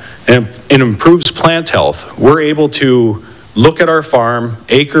overlap, and it improves plant health. We're able to look at our farm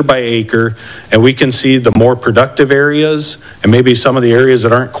acre by acre, and we can see the more productive areas and maybe some of the areas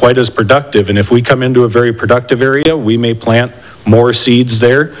that aren't quite as productive. And if we come into a very productive area, we may plant more seeds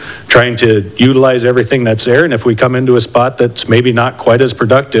there, trying to utilize everything that's there. And if we come into a spot that's maybe not quite as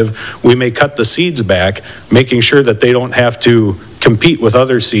productive, we may cut the seeds back, making sure that they don't have to compete with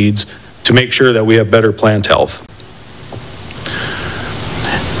other seeds to make sure that we have better plant health.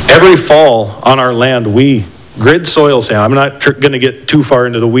 Every fall on our land, we grid soil sample. I'm not going to get too far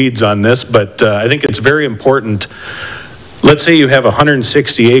into the weeds on this, but I think it's very important. Let's say you have a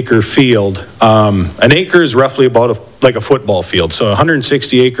 160 acre field. An acre is roughly about like a football field. So a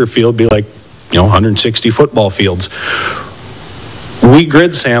 160 acre field would be like, 160 football fields. We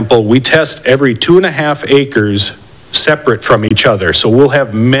grid sample, we test every 2.5 acres separate from each other. So we'll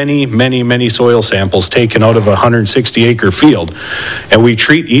have many soil samples taken out of a 160 acre field. And we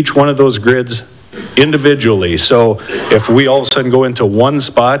treat each one of those grids individually. So if we all of a sudden go into one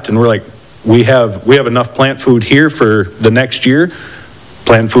spot and we're like, we have enough plant food here for the next year,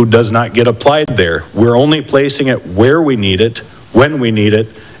 plant food does not get applied there. We're only placing it where we need it, when we need it,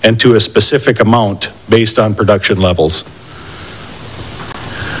 and to a specific amount based on production levels.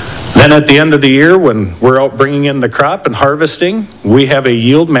 Then at the end of the year, when we're out bringing in the crop and harvesting, we have a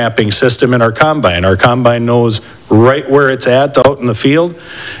yield mapping system in our combine. Our combine knows right where it's at out in the field,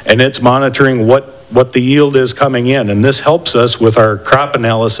 and it's monitoring what the yield is coming in. And this helps us with our crop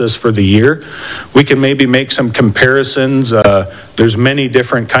analysis for the year. We can maybe make some comparisons. There's many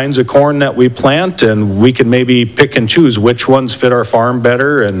different kinds of corn that we plant, and we can maybe pick and choose which ones fit our farm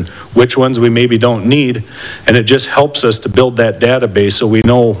better and which ones we maybe don't need. And it just helps us to build that database so we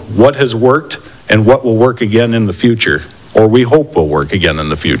know what has worked and what will work again in the future, or we hope will work again in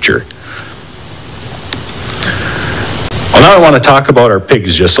the future. Well, now I want to talk about our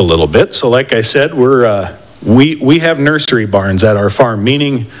pigs just a little bit. So like I said, we have nursery barns at our farm,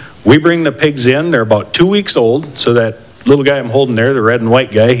 meaning we bring the pigs in, they're about 2 weeks old. So that little guy I'm holding there, the red and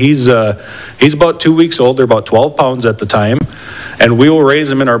white guy, he's about 2 weeks old. They're about 12 pounds at the time. And we will raise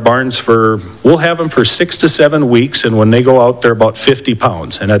them in our barns we'll have them for 6 to 7 weeks. And when they go out, they're about 50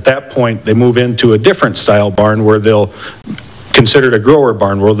 pounds. And at that point, they move into a different style barn where they'll considered a grower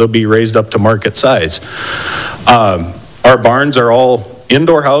barn where they'll be raised up to market size. Our barns are all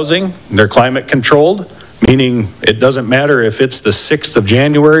indoor housing. They're climate controlled, meaning it doesn't matter if it's the 6th of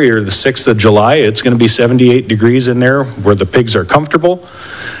January or the 6th of July, it's going to be 78 degrees in there where the pigs are comfortable.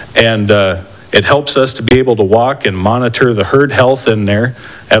 And it helps us to be able to walk and monitor the herd health in there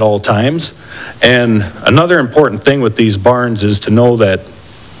at all times. And another important thing with these barns is to know that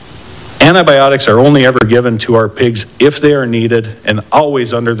antibiotics are only ever given to our pigs if they are needed and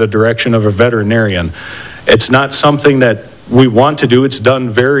always under the direction of a veterinarian. It's not something that we want to do. It's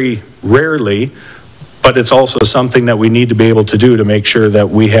done very rarely, but it's also something that we need to be able to do to make sure that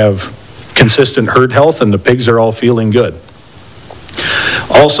we have consistent herd health and the pigs are all feeling good.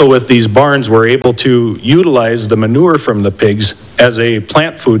 Also with these barns, we're able to utilize the manure from the pigs as a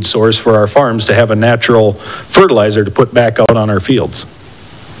plant food source for our farms to have a natural fertilizer to put back out on our fields.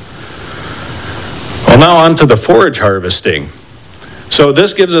 Well, now on to the forage harvesting. So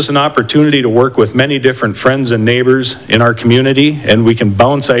this gives us an opportunity to work with many different friends and neighbors in our community, and we can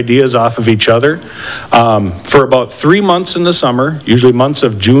bounce ideas off of each other. For about 3 months in the summer, usually months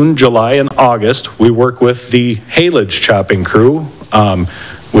of June, July, and August, we work with the haylage chopping crew,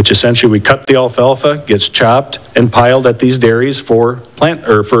 which essentially we cut the alfalfa, gets chopped and piled at these dairies for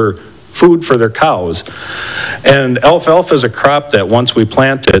food for their cows. And alfalfa is a crop that once we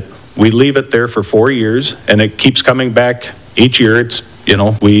plant it, we leave it there for 4 years, and it keeps coming back each year. It's,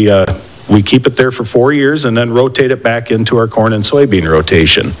 we keep it there for 4 years and then rotate it back into our corn and soybean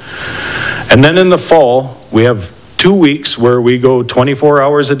rotation. And then in the fall, we have 2 weeks where we go 24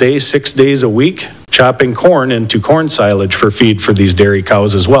 hours a day, 6 days a week, chopping corn into corn silage for feed for these dairy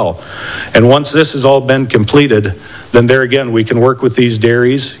cows as well. And once this has all been completed, then there again, we can work with these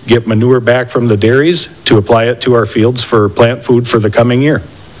dairies, get manure back from the dairies to apply it to our fields for plant food for the coming year.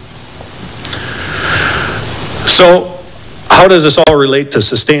 So how does this all relate to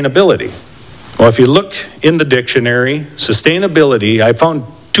sustainability? Well, if you look in the dictionary, sustainability, I found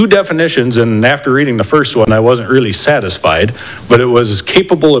two definitions, and after reading the first one, I wasn't really satisfied, but it was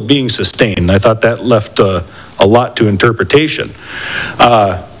capable of being sustained. I thought that left a lot to interpretation.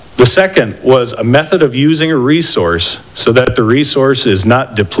 The second was a method of using a resource so that the resource is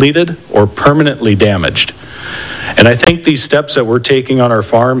not depleted or permanently damaged. And I think these steps that we're taking on our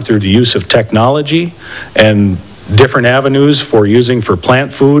farm through the use of technology and different avenues for using for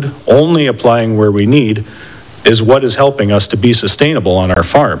plant food, only applying where we need, is what is helping us to be sustainable on our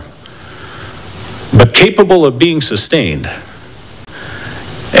farm. But capable of being sustained.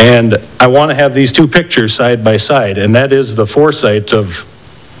 And I want to have these two pictures side by side, and that is the foresight of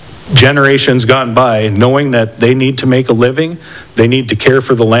generations gone by, knowing that they need to make a living, they need to care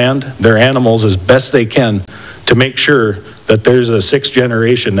for the land, their animals as best they can to make sure that there's a sixth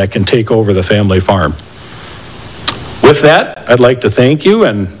generation that can take over the family farm. With that, I'd like to thank you,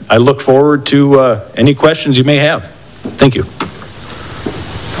 and I look forward to any questions you may have. Thank you.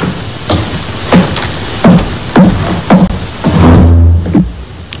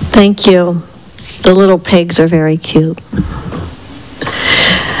 Thank you. The little pigs are very cute.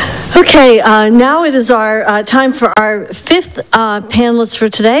 Okay, now it is our time for our fifth panelist for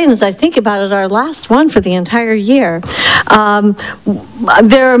today, and as I think about it, our last one for the entire year. As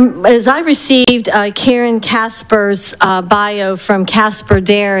I received Karen Casper's bio from Casper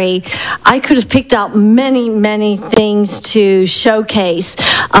Dairy, I could have picked out many, many things to showcase,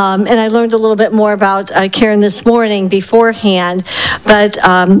 and I learned a little bit more about Karen this morning beforehand, but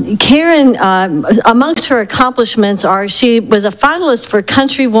Karen, amongst her accomplishments are she was a finalist for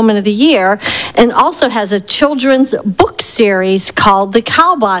Country Woman of the Year, and also has a children's book series called the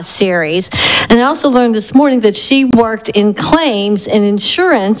Cow Boss series. And I also learned this morning that she worked in claims and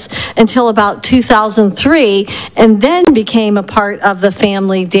insurance until about 2003, and then became a part of the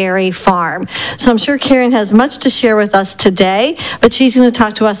family dairy farm. So I'm sure Karen has much to share with us today, but she's going to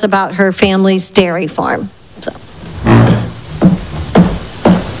talk to us about her family's dairy farm. So.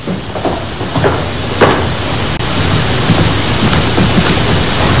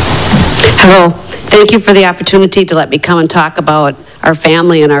 Hello. Thank you for the opportunity to let me come and talk about our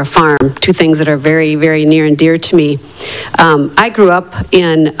family and our farm, two things that are very, very near and dear to me. I grew up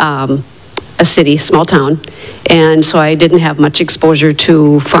in a city, small town, and so I didn't have much exposure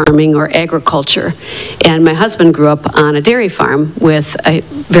to farming or agriculture. And my husband grew up on a dairy farm with a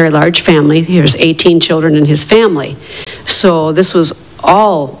very large family. There's 18 children in his family. So this was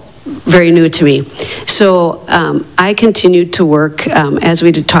all very new to me. So I continued to work as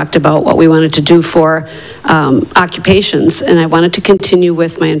we talked about what we wanted to do for occupations, and I wanted to continue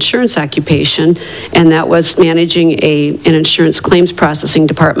with my insurance occupation, and that was managing an insurance claims processing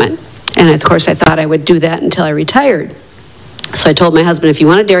department. And of course I thought I would do that until I retired. So I told my husband, if you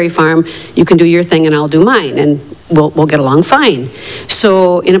want a dairy farm, you can do your thing and I'll do mine, and we'll get along fine.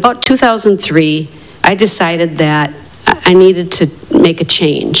 So in about 2003, I decided that I needed to make a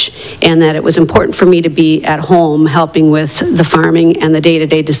change, and that it was important for me to be at home helping with the farming and the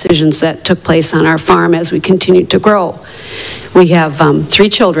day-to-day decisions that took place on our farm as we continued to grow. We have 3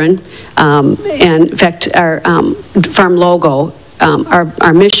 children, and in fact, our farm logo,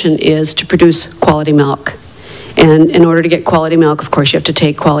 our mission is to produce quality milk. And in order to get quality milk, of course, you have to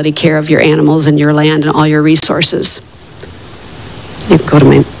take quality care of your animals and your land and all your resources. You can go to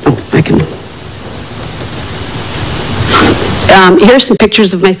my, oh, I can. Here's some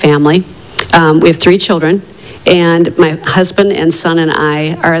pictures of my family. We have 3 children, and my husband and son and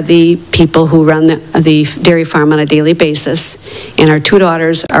I are the people who run the dairy farm on a daily basis. And our 2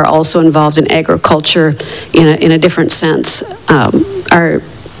 daughters are also involved in agriculture in a different sense. Our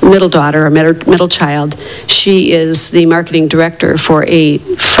middle daughter, our middle child, she is the marketing director for a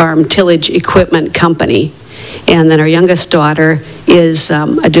farm tillage equipment company. And then our youngest daughter is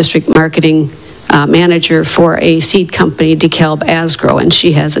a district marketing manager for a seed company, DeKalb Asgrow, and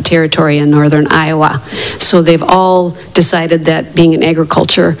she has a territory in northern Iowa. So they've all decided that being in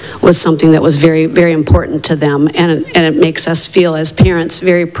agriculture was something that was very, very important to them, and it makes us feel as parents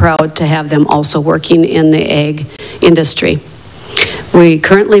very proud to have them also working in the ag industry. We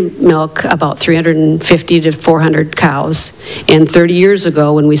currently milk about 350 to 400 cows, and 30 years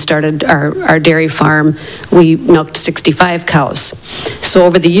ago when we started our dairy farm, we milked 65 cows. So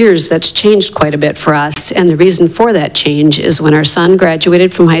over the years, that's changed quite a bit for us, and the reason for that change is when our son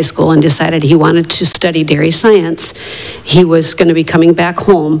graduated from high school and decided he wanted to study dairy science, he was going to be coming back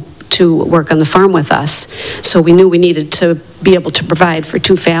home to work on the farm with us. So we knew we needed to be able to provide for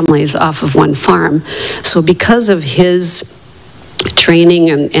 2 families off of 1 farm. So because of his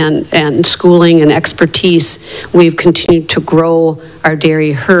training and schooling and expertise, we've continued to grow our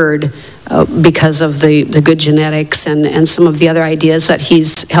dairy herd because of the good genetics and some of the other ideas that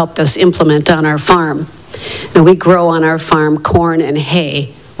he's helped us implement on our farm. Now, we grow on our farm corn and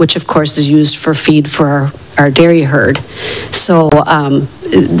hay, which of course is used for feed for our dairy herd. So,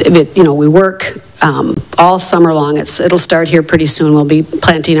 we work all summer long. It'll start here pretty soon. We'll be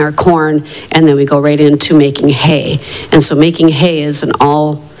planting our corn, and then we go right into making hay. And so making hay is an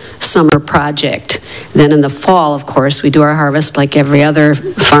all summer project. Then in the fall, of course, we do our harvest like every other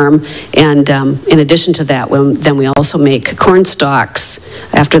farm, and in addition to that, then we also make corn stalks.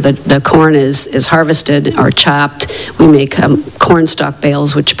 After the corn is harvested or chopped, we make corn stalk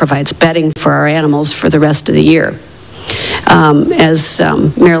bales, which provides bedding for our animals for the rest of the year. As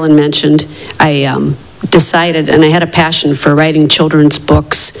Marilyn mentioned, I decided, and I had a passion for writing children's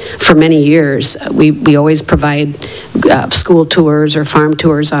books for many years. We always provide school tours or farm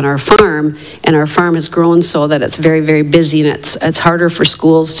tours on our farm, and our farm has grown so that it's very, very busy, and it's harder for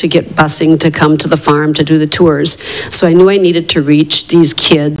schools to get busing to come to the farm to do the tours. So I knew I needed to reach these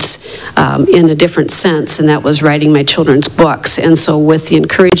kids in a different sense, and that was writing my children's books. And so with the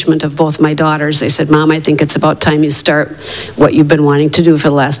encouragement of both my daughters, they said, "Mom, I think it's about time you start what you've been wanting to do for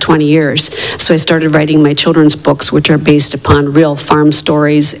the last 20 years. So I started writing my children's books, which are based upon real farm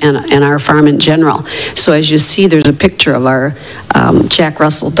stories and our farm in general. So as you see, there's a picture of our Jack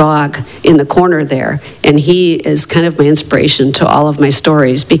Russell dog in the corner there, and he is kind of my inspiration to all of my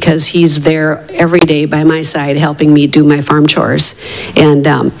stories because he's there every day by my side helping me do my farm chores. And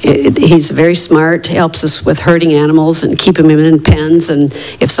he's very smart, helps us with herding animals and keeping them in pens, and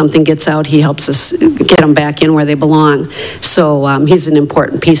if something gets out, he helps us get them back in where they belong. So he's an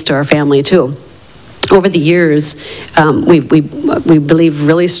important piece to our family too. Over the years, we believe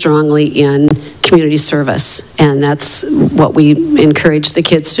really strongly in community service, and that's what we encourage the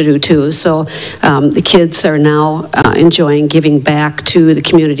kids to do too. So the kids are now enjoying giving back to the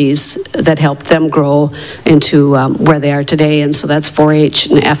communities that helped them grow into where they are today, and so that's 4-H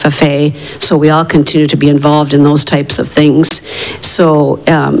and FFA. So we all continue to be involved in those types of things. So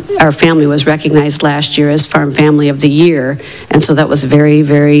our family was recognized last year as Farm Family of the Year, and so that was very,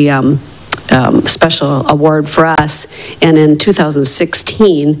 very special award for us. And in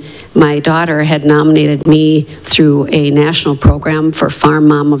 2016, my daughter had nominated me through a national program for Farm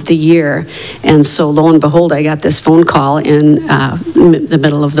Mom of the Year. And so lo and behold, I got this phone call in the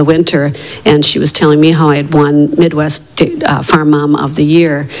middle of the winter, and she was telling me how I had won Midwest Farm Mom of the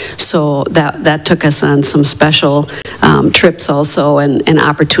Year. So that took us on some special trips also, and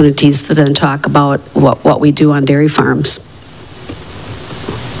opportunities to then talk about what we do on dairy farms.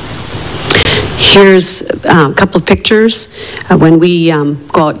 Here's a couple of pictures. When we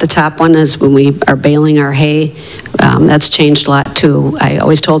go out, the top one is when we are baling our hay. That's changed a lot too. I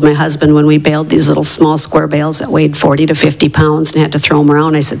always told my husband when we baled these little small square bales that weighed 40 to 50 pounds and had to throw them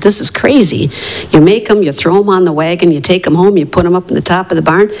around, I said, this is crazy. You make them, you throw them on the wagon, you take them home, you put them up in the top of the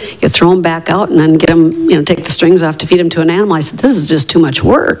barn, you throw them back out and then get them, take the strings off to feed them to an animal. I said, this is just too much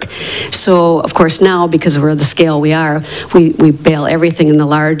work. So of course now, because we're the scale we are, we bale everything in the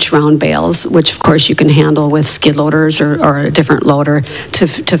large round bales, which of course you can handle with skid loaders or a different loader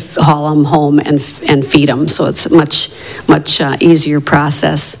to haul them home and feed them. So it's a much easier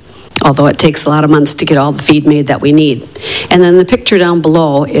process, although it takes a lot of months to get all the feed made that we need. And then the picture down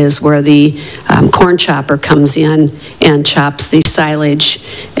below is where the corn chopper comes in and chops the silage,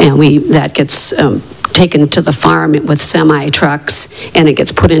 and that gets taken to the farm with semi trucks, and it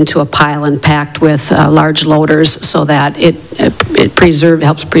gets put into a pile and packed with large loaders so that it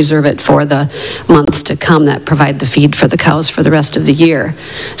helps preserve it for the months to come that provide the feed for the cows for the rest of the year.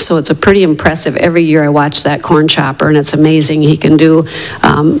 So it's a pretty impressive. Every year I watch that corn chopper, and it's amazing. He can do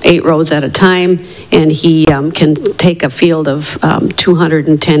 8 rows at a time, and he can take a field of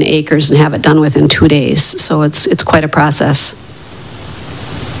 210 acres and have it done within 2 days. So it's quite a process.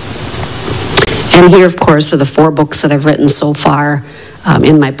 And here, of course, are the 4 books that I've written so far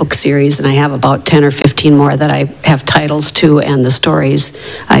in my book series, and I have about 10 or 15 more that I have titles to, and the stories.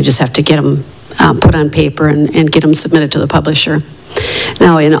 I just have to get them put on paper and get them submitted to the publisher.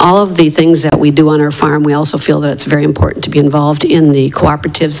 Now, in all of the things that we do on our farm, we also feel that it's very important to be involved in the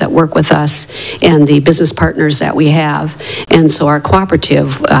cooperatives that work with us and the business partners that we have. And so our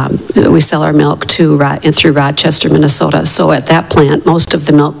cooperative, we sell our milk through Rochester, Minnesota. So at that plant, most of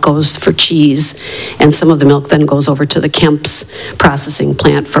the milk goes for cheese, and some of the milk then goes over to the Kemp's processing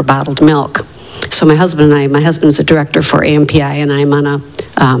plant for bottled milk. So so my husband and I, my husband's a director for AMPI, and I'm on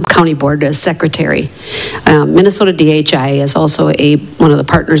a county board as secretary. Minnesota DHI is also one of the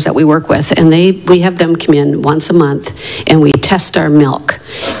partners that we work with, and we have them come in once a month, and we test our milk.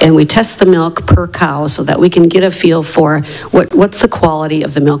 And we test the milk per cow so that we can get a feel for what's the quality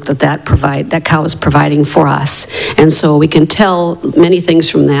of the milk that cow is providing for us. And so we can tell many things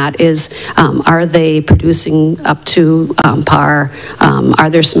from that is, are they producing up to par? Are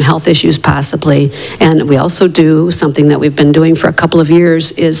there some health issues possibly? And we also do something that we've been doing for a couple of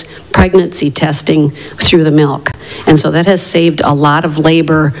years is pregnancy testing through the milk. And so that has saved a lot of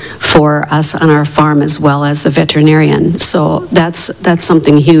labor for us on our farm as well as the veterinarian. So that's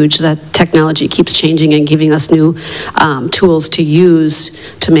something huge, that technology keeps changing and giving us new tools to use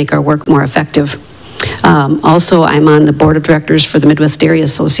to make our work more effective. Also, I'm on the board of directors for the Midwest Dairy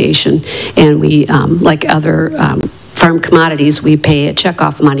Association, and we, like other farm commodities, we pay a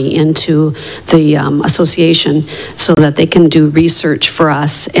checkoff money into the association so that they can do research for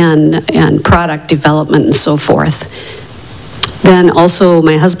us and product development and so forth. Then also,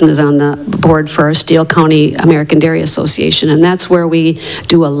 my husband is on the board for Steele County American Dairy Association, and that's where we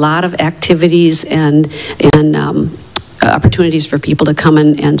do a lot of activities and opportunities for people to come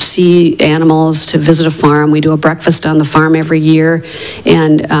in and see animals, to visit a farm. We do a breakfast on the farm every year,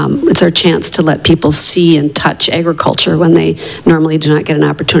 and it's our chance to let people see and touch agriculture when they normally do not get an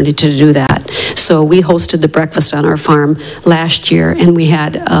opportunity to do that. So we hosted the breakfast on our farm last year, and we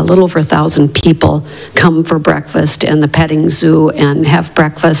had a little over 1,000 people come for breakfast and the petting zoo and have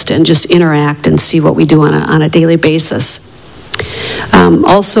breakfast and just interact and see what we do on a daily basis.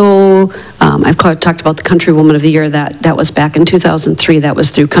 Also, I've talked about the Country Woman of the Year. That was back in 2003. That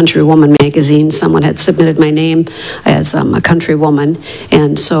was through Country Woman magazine. Someone had submitted my name as a country woman,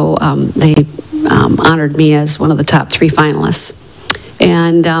 and so they honored me as one of the top 3 finalists.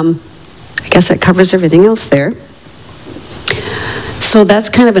 And I guess that covers everything else there. So that's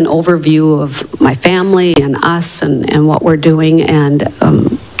kind of an overview of my family and us and what we're doing.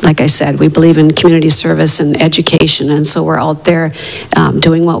 And like I said, we believe in community service and education, and so we're out there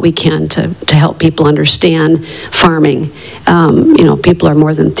doing what we can to help people understand farming. You know, people are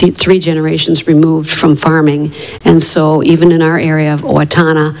more than 3 generations removed from farming, and so even in our area of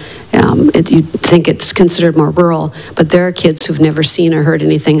Owatonna, you'd think it's considered more rural, but there are kids who've never seen or heard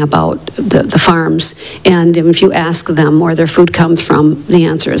anything about the farms, and if you ask them where their food comes from, the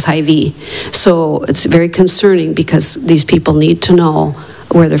answer is Hy-Vee. So it's very concerning because these people need to know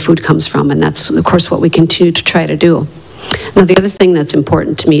where their food comes from, and that's, of course, what we continue to try to do. Now, the other thing that's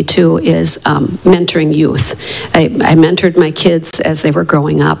important to me, too, is mentoring youth. I mentored my kids as they were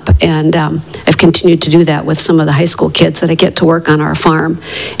growing up, and I've continued to do that with some of the high school kids that I get to work on our farm,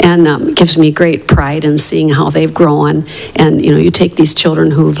 and it gives me great pride in seeing how they've grown. And, you know, you take these children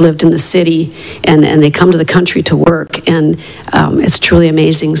who've lived in the city, and they come to the country to work, and it's truly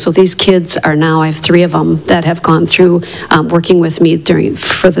amazing. So these kids are now, I have 3 of them that have gone through working with me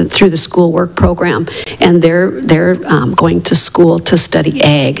through the school work program, and they're going to school to study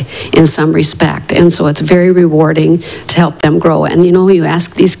ag in some respect, and so it's very rewarding to help them grow. And you know, you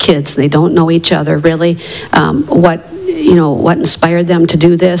ask these kids, they don't know each other really, what inspired them to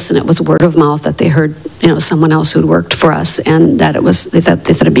do this, and it was word of mouth that they heard, you know, someone else who'd worked for us, and that they thought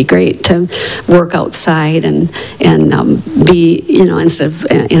it'd be great to work outside and be, you know, instead of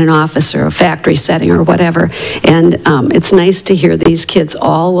in an office or a factory setting or whatever. And it's nice to hear these kids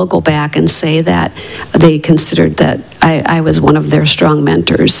all will go back and say that they considered that I was one of their strong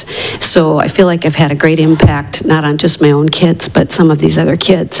mentors. So I feel like I've had a great impact, not on just my own kids, but some of these other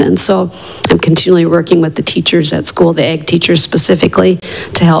kids. And so I'm continually working with the teachers at school, the ag teachers specifically,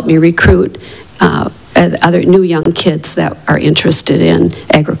 to help me recruit other new young kids that are interested in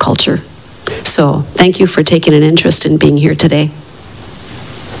agriculture. So thank you for taking an interest in being here today.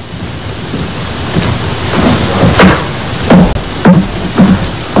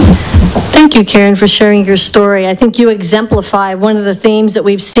 Thank you, Karen, for sharing your story. I think you exemplify one of the themes that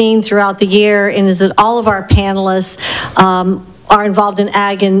we've seen throughout the year, and is that all of our panelists are involved in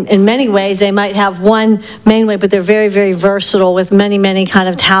ag in many ways. They might have one main way, but they're very, very versatile with many, many kind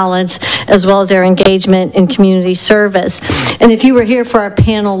of talents, as well as their engagement in community service. And if you were here for our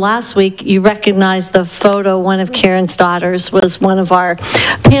panel last week, you recognized the photo. One of Karen's daughters was one of our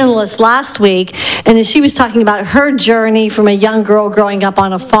panelists last week. And as she was talking about her journey from a young girl growing up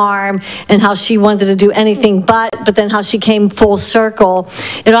on a farm and how she wanted to do anything but then how she came full circle,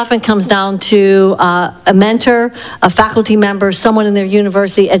 it often comes down to a mentor, a faculty member, someone in their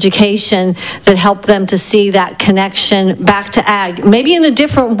university education that helped them to see that connection back to ag, maybe in a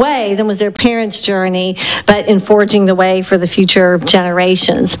different way than was their parents' journey, but in forging the way for the future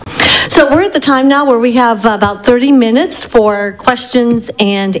generations. So we're at the time now where we have about 30 minutes for questions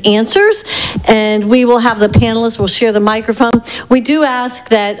and answers, and we will have the panelists, we'll share the microphone. We do ask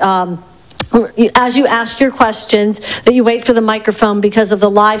that as you ask your questions, that you wait for the microphone because of the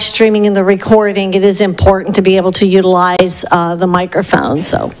live streaming and the recording. It is important to be able to utilize the microphone.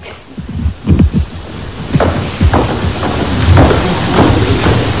 So.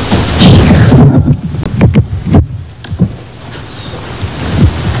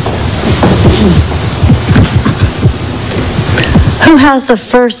 Who has the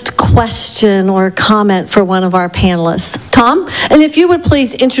first question or comment for one of our panelists? Tom? And if you would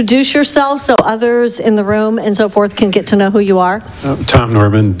please introduce yourself so others in the room and so forth can get to know who you are. Tom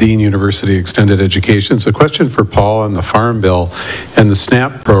Norman, Dean, University Extended Education. It's a question for Paul on the Farm Bill and the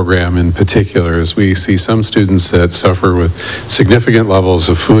SNAP program in particular, as we see some students that suffer with significant levels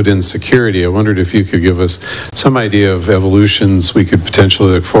of food insecurity. I wondered if you could give us some idea of evolutions we could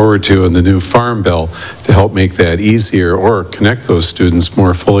potentially look forward to in the new Farm Bill to help make that easier or connect those students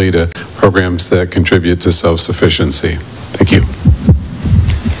more fully to programs that contribute to self-sufficiency. Thank you.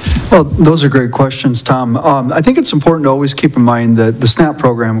 Well, those are great questions, Tom. I think it's important to always keep in mind that the SNAP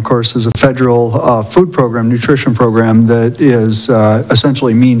program, of course, is a federal food program, nutrition program that is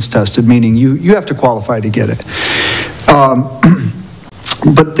essentially means tested, meaning you have to qualify to get it.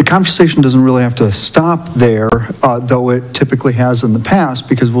 But the conversation doesn't really have to stop there, though it typically has in the past,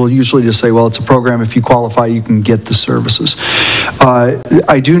 because we'll usually just say, well, it's a program, if you qualify, you can get the services.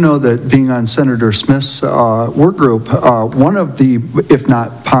 I do know that being on Senator Smith's work group, one of the, if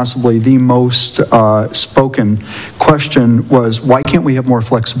not possibly the most spoken question was, why can't we have more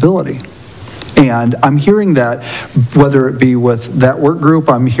flexibility? And I'm hearing that, whether it be with that work group,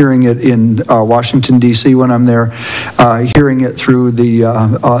 I'm hearing it in Washington, D.C. when I'm there, hearing it through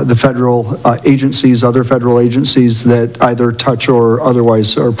the federal agencies, other federal agencies that either touch or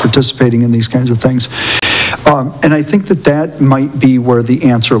otherwise are participating in these kinds of things. And I think that might be where the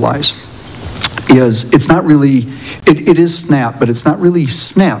answer lies. It's not really, it is SNAP, but it's not really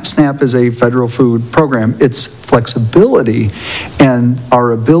SNAP. SNAP is a federal food program. It's flexibility and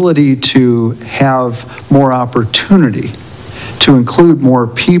our ability to have more opportunity, to include more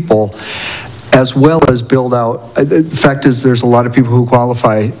people, as well as build out. The fact is, there's a lot of people who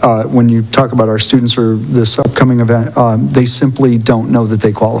qualify. When you talk about our students or this upcoming event, they simply don't know that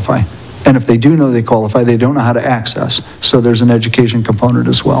they qualify. And if they do know they qualify, they don't know how to access. So there's an education component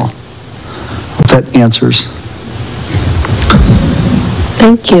as well. Hope that answers.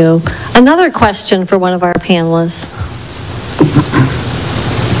 Thank you. Another question for one of our panelists.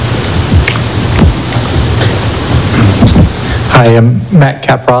 Hi, I'm Matt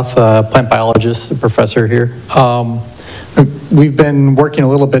Kaproth, plant biologist, a professor here. We've been working a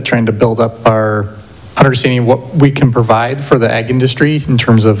little bit trying to build up our understanding of what we can provide for the ag industry in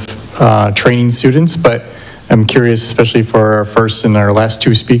terms of training students, but I'm curious, especially for our first and our last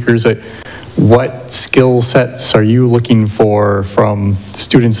two speakers, that what skill sets are you looking for from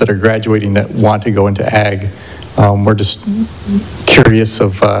students that are graduating that want to go into ag? We're just curious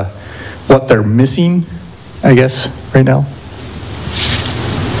of what they're missing, I guess, right now.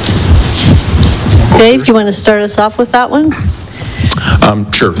 Dave, you want to start us off with that one?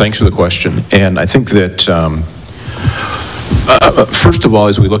 Sure, thanks for the question. And I think that, first of all,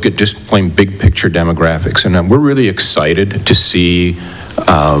 as we look at just plain big picture demographics, and we're really excited to see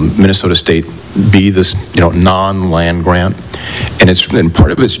Minnesota State be this, non-land grant, and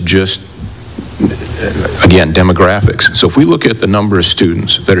part of it's just, again, demographics. So if we look at the number of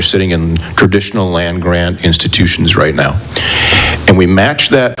students that are sitting in traditional land grant institutions right now, and we match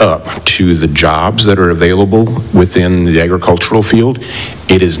that up to the jobs that are available within the agricultural field,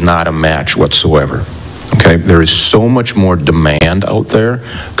 it is not a match whatsoever. Okay, there is so much more demand out there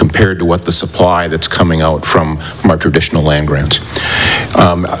compared to what the supply that's coming out from our traditional land grants.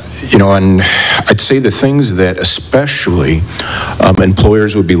 And I'd say the things that especially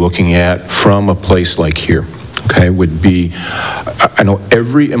employers would be looking at from a place like here, okay, would be, I know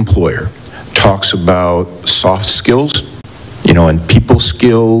every employer talks about soft skills, and people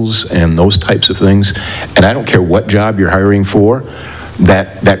skills and those types of things, and I don't care what job you're hiring for,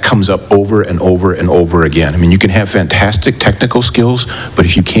 that comes up over and over and over again. I mean, you can have fantastic technical skills, but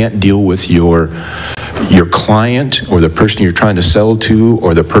if you can't deal with your client or the person you're trying to sell to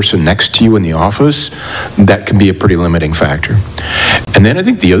or the person next to you in the office, that can be a pretty limiting factor. And then I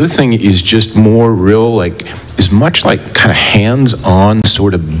think the other thing is just more real, is much like kind of hands-on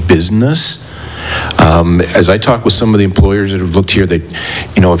sort of business As I talk with some of the employers that have looked here, that,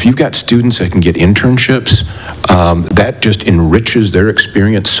 if you've got students that can get internships, that just enriches their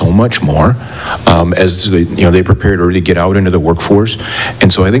experience so much more as they prepare to really get out into the workforce.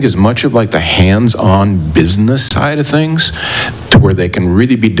 And so I think as much of like the hands-on business side of things, to where they can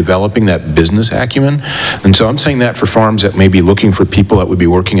really be developing that business acumen. And so I'm saying that for farms that may be looking for people that would be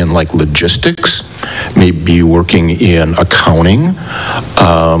working in like logistics, maybe working in accounting,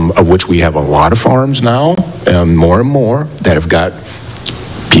 of which we have a lot of farms now, more and more, that have got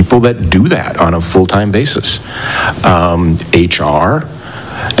people that do that on a full-time basis. HR,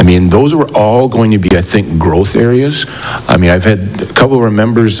 I mean, those are all going to be, I think, growth areas. I mean, I've had a couple of our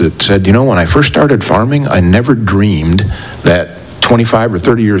members that said, when I first started farming, I never dreamed that 25 or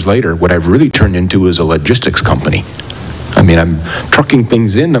 30 years later, what I've really turned into is a logistics company. I mean, I'm trucking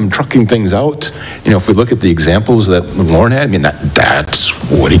things in, I'm trucking things out. If we look at the examples that Lauren had, I mean, that's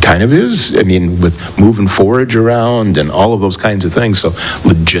what he kind of is. I mean, with moving forage around and all of those kinds of things. So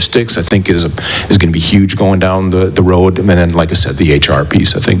logistics, I think, is going to be huge going down the road. And then, like I said, the HR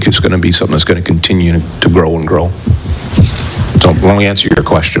piece, I think, is going to be something that's going to continue to grow and grow. So I won't answer your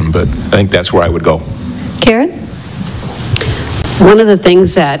question, but I think that's where I would go. Karen? One of the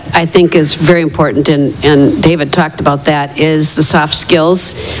things that I think is very important, and David talked about that, is the soft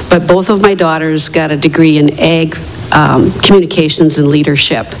skills. But both of my daughters got a degree in ag communications and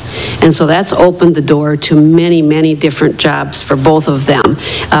leadership. And so that's opened the door to many, many different jobs for both of them.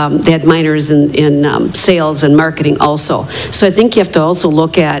 They had minors in sales and marketing also. So I think you have to also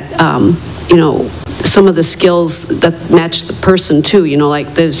look at, some of the skills that match the person too,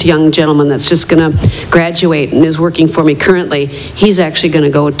 like this young gentleman that's just going to graduate and is working for me currently. He's actually going to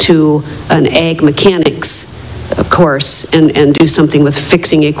go to an ag mechanics course and do something with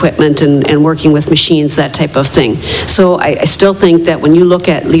fixing equipment and working with machines, that type of thing. So I still think that when you look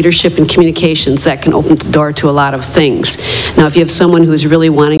at leadership and communications, that can open the door to a lot of things. Now, if you have someone who's really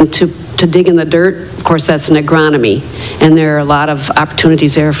wanting to dig in the dirt, of course, that's an agronomy, and there are a lot of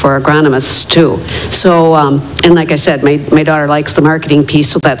opportunities there for agronomists too. So, and like I said, my daughter likes the marketing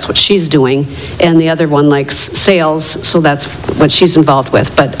piece, so that's what she's doing, and the other one likes sales, so that's what she's involved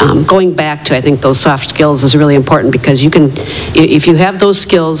with. But going back to, I think, those soft skills is really important, because you can, if you have those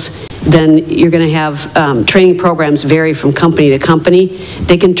skills, then you're going to have training programs vary from company to company.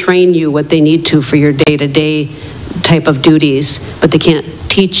 They can train you what they need to for your day-to-day type of duties, but they can't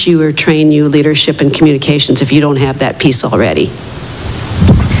teach you or train you leadership and communications if you don't have that piece already.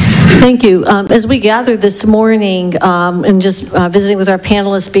 Thank you. As we gathered this morning and just visiting with our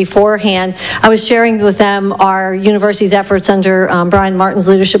panelists beforehand, I was sharing with them our university's efforts under Brian Martin's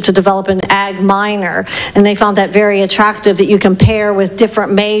leadership to develop an ag minor, and they found that very attractive, that you compare with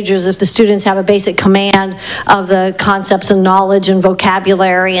different majors if the students have a basic command of the concepts and knowledge and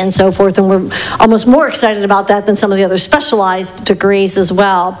vocabulary and so forth, and we're almost more excited about that than some of the other specialized degrees as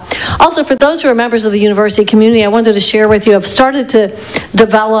well. Also, for those who are members of the university community, I wanted to share with you, I've started to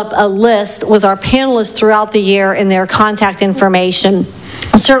develop a list with our panelists throughout the year and their contact information.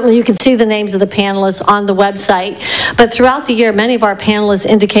 Certainly you can see the names of the panelists on the website, but throughout the year many of our panelists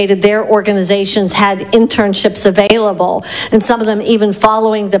indicated their organizations had internships available, and some of them, even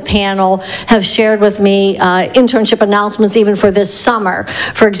following the panel, have shared with me internship announcements even for this summer.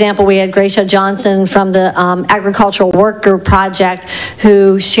 For example, we had Gracia Johnson from the Agricultural Work Group Project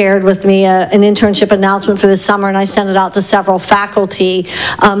who shared with me an internship announcement for this summer, and I sent it out to several faculty.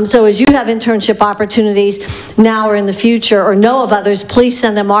 So as you have internship opportunities now or in the future, or know of others, please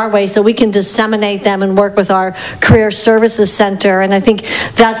send them our way so we can disseminate them and work with our Career Services Center. And I think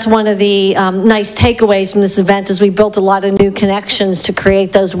that's one of the nice takeaways from this event, is we built a lot of new connections to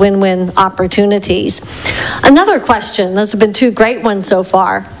create those win-win opportunities. Another question, those have been two great ones so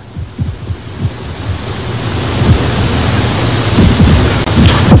far.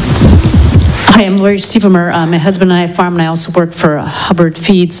 Hi, I'm Lori Stevemer. My husband and I farm, and I also work for Hubbard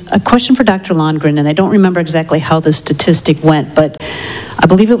Feeds. A question for Dr. Longren, and I don't remember exactly how the statistic went, but I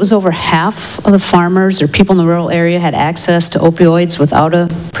believe it was over half of the farmers or people in the rural area had access to opioids without a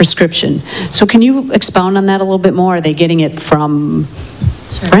prescription. So can you expound on that a little bit more? Are they getting it from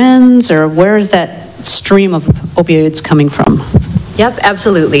friends, or where is that stream of opioids coming from? Yep,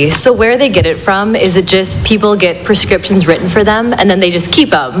 absolutely. So where they get it from is it just people get prescriptions written for them and then they just keep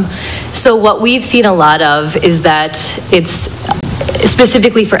them. So what we've seen a lot of is that it's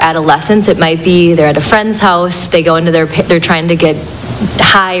specifically for adolescents. It might be they're at a friend's house, they go into they're trying to get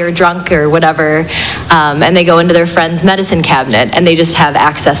high or drunk or whatever, and they go into their friend's medicine cabinet and they just have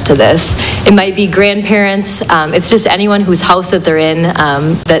access to this. It might be grandparents, it's just anyone whose house that they're in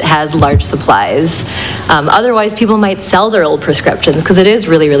that has large supplies. Otherwise, people might sell their old prescriptions because it is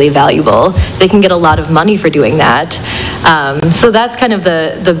really, really valuable. They can get a lot of money for doing that. So that's kind of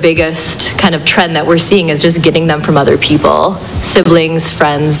the biggest kind of trend that we're seeing, is just getting them from other people, siblings,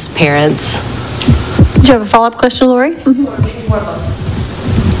 friends, parents. Do you have a follow-up question, Lori?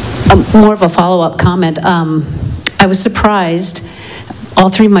 More of a follow-up comment. I was surprised. All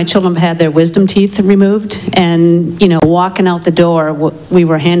three of my children had their wisdom teeth removed, and, you know, walking out the door, we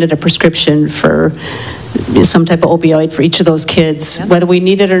were handed a prescription for some type of opioid for each of those kids. Whether we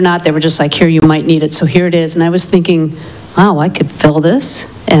need it or not, they were just like, here, you might need it, so here it is. And I was thinking, wow, I could fill this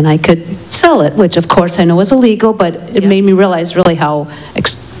and I could sell it, which of course I know is illegal, but it made me realize really how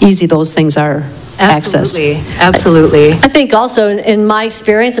easy those things are Absolutely, accessed. Absolutely. I think also in my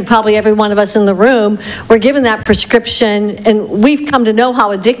experience, and probably every one of us in the room, we're given that prescription and we've come to know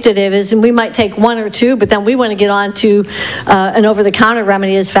how addictive it is, and we might take one or two, but then we want to get on to an over-the-counter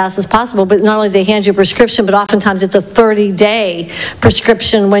remedy as fast as possible. But not only do they hand you a prescription, but oftentimes it's a 30-day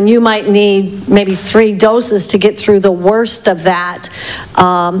prescription when you might need maybe 3 doses to get through the worst of that,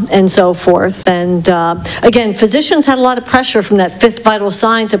 and so forth. And again, physicians had a lot of pressure from that 5th vital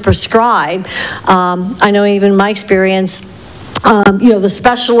sign to prescribe. I know even in my experience, you know, the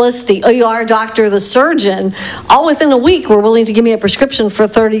specialist, the ER doctor, the surgeon, all within a week were willing to give me a prescription for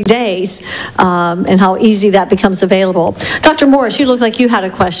 30 days, and how easy that becomes available. Dr. Morris, you look like you had a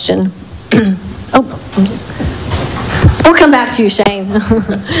question. Oh, we'll come back to you, Shane.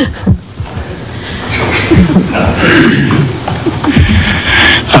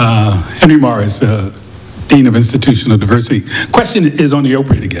 Henry Morris, Dean of Institutional Diversity. Question is on the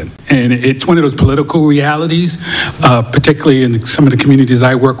opioid again, and it's one of those political realities, particularly in some of the communities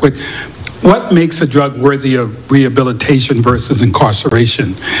I work with. What makes a drug worthy of rehabilitation versus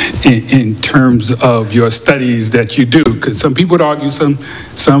incarceration in terms of your studies that you do? Because some people would argue some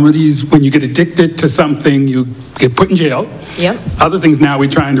of these, when you get addicted to something, you get put in jail. Yep. Other things, now we're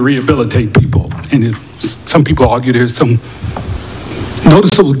trying to rehabilitate people. And some people argue there's some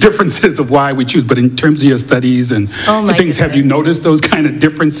noticeable differences of why we choose, but in terms of your studies and things, have you noticed those kind of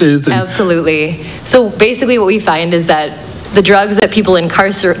differences? Absolutely. So basically what we find is that the drugs that people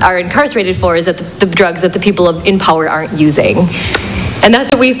are incarcerated for is that the drugs that the people in power aren't using. And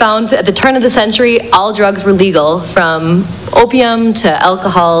that's what we found at the turn of the century. All drugs were legal, from opium to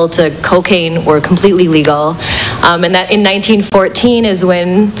alcohol to cocaine were completely legal. And that in 1914 is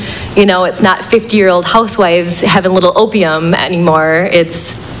when, you know, it's not 50-year-old housewives having little opium anymore.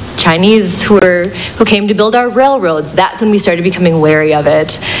 It's Chinese who came to build our railroads. That's when we started becoming wary of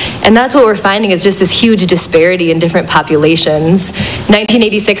it. And that's what we're finding, is just this huge disparity in different populations. In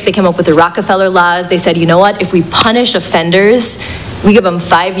 1986, they came up with the Rockefeller laws. They said, you know what, if we punish offenders, we give them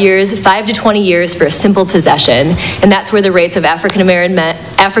 5 to 20 years for a simple possession. And that's where the rates of African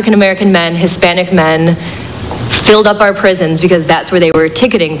American men, Hispanic men, filled up our prisons, because that's where they were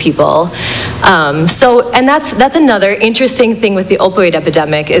ticketing people. And that's another interesting thing with the opioid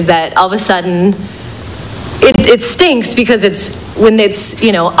epidemic, is that all of a sudden it stinks, because when it's,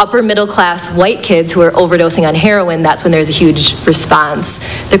 you know, upper middle class white kids who are overdosing on heroin, that's when there's a huge response.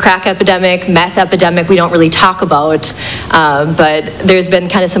 The crack epidemic, meth epidemic, we don't really talk about, but there's been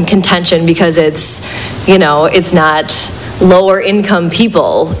kind of some contention because it's, you know, it's not lower income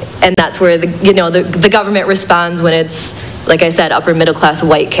people, and that's where the government responds when it's, like I said, upper middle class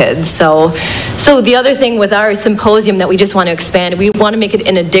white kids. So the other thing with our symposium that we just want to expand, we want to make it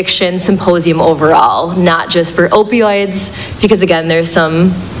an addiction symposium overall, not just for opioids, because again, there's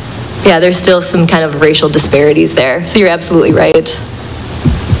still some kind of racial disparities there. So you're absolutely right.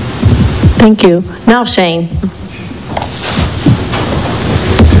 Thank you. Now, Shane.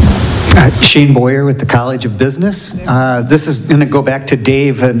 Shane Boyer with the College of Business. This is going to go back to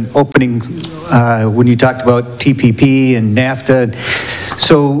Dave and opening when you talked about TPP and NAFTA.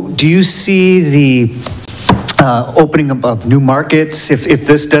 So do you see the opening of new markets, if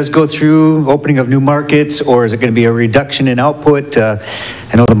this does go through, opening of new markets, or is it going to be a reduction in output? I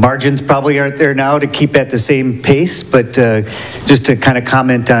know the margins probably aren't there now to keep at the same pace, but just to kind of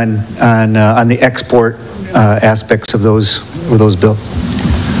comment on the export aspects of those bills.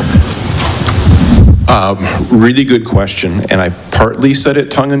 Really good question, and I partly said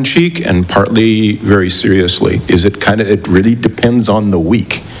it tongue-in-cheek and partly very seriously. It really depends on the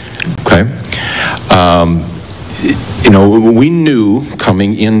week, okay? You know, we knew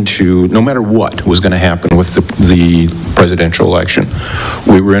coming into, no matter what was going to happen with the presidential election,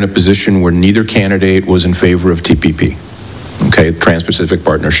 we were in a position where neither candidate was in favor of TPP. okay, Trans-Pacific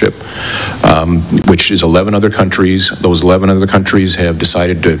Partnership, which is 11 other countries. Those 11 other countries have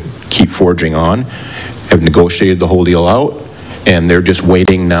decided to keep forging on, have negotiated the whole deal out, and they're just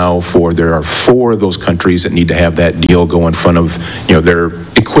waiting now for, there are 4 of those countries that need to have that deal go in front of, their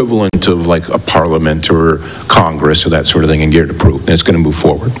equivalent of like a parliament or Congress or that sort of thing, and get it approved, and it's going to move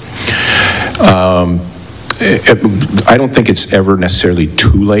forward. I don't think it's ever necessarily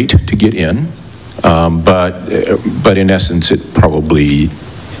too late to get in, but in essence, it probably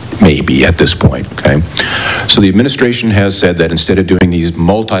may be at this point, okay? So the administration has said that instead of doing these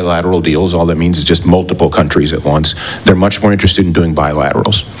multilateral deals, all that means is just multiple countries at once, they're much more interested in doing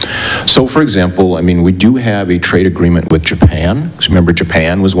bilaterals. So for example, I mean, we do have a trade agreement with Japan. So remember,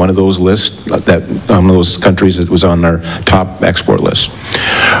 Japan was one of those lists, one of those countries that was on our top export list.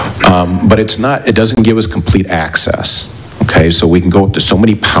 But it doesn't give us complete access. Okay, so we can go up to so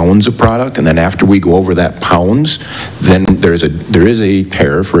many pounds of product, and then after we go over that pounds, then there is a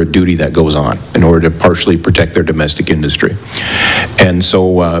tariff or a duty that goes on in order to partially protect their domestic industry. And so,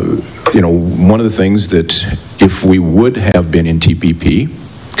 one of the things that if we would have been in TPP,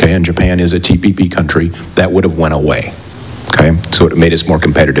 okay, and Japan is a TPP country, that would have went away. Okay, so it made us more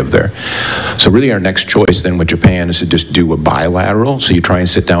competitive there. So really our next choice then with Japan is to just do a bilateral, so you try and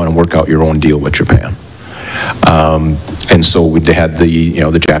sit down and work out your own deal with Japan. And so we had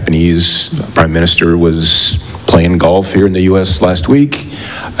the Japanese Prime Minister was playing golf here in the U.S. last week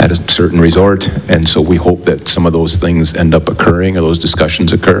at a certain resort, and so we hope that some of those things end up occurring, or those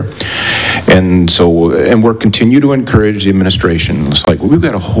discussions occur. And so, and we're continue to encourage the administration. It's like, we've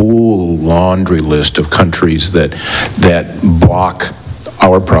got a whole laundry list of countries that block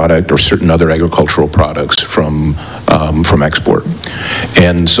our product or certain other agricultural products from export.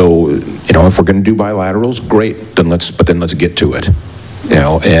 And so, if we're going to do bilaterals, great. Then let's get to it.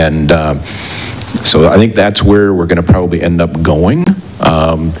 And so I think that's where we're going to probably end up going.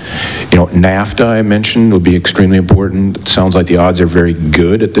 NAFTA, I mentioned, would be extremely important. It sounds like the odds are very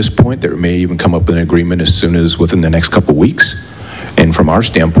good at this point that we may even come up with an agreement as soon as within the next couple weeks. And from our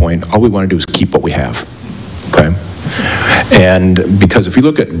standpoint, all we want to do is keep what we have. Okay. And because if you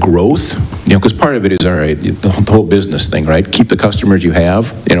look at growth, because part of it is, all right, the whole business thing, right? Keep the customers you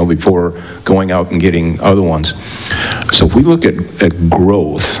have, before going out and getting other ones. So if we look at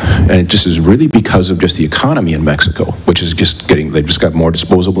growth, and it just is really because of just the economy in Mexico, which is just they've just got more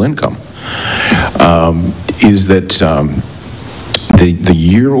disposable income, is that the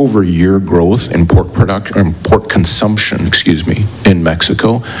year-over-year growth in pork production, or pork consumption, in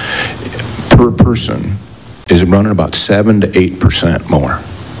Mexico, per person, is running about 7 to 8% more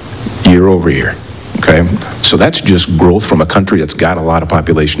year over year. Okay, so that's just growth from a country that's got a lot of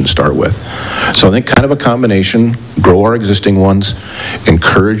population to start with. So I think kind of a combination: grow our existing ones,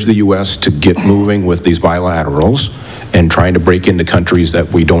 encourage the U.S. to get moving with these bilaterals, and trying to break into countries that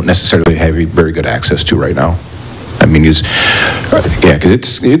we don't necessarily have very good access to right now. I mean, because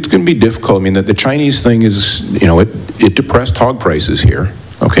it's going to be difficult. I mean, the Chinese thing is, it depressed hog prices here.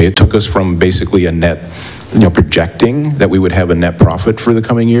 Okay, it took us from basically a net, projecting that we would have a net profit for the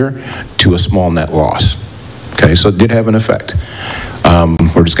coming year to a small net loss. Okay, so it did have an effect.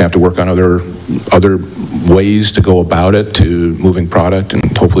 We're just going to have to work on other ways to go about it, to moving product,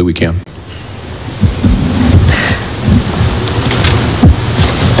 and hopefully we can.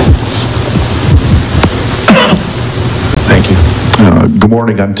 Thank you. Good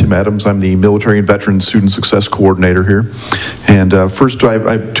morning, I'm Tim Adams. I'm the Military and Veteran Student Success Coordinator here. And first, I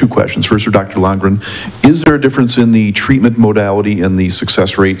have 2 questions. First for Dr. Longren. Is there a difference in the treatment modality and the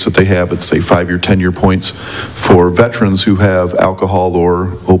success rates that they have at, say, 5-year, 10-year points for veterans who have alcohol or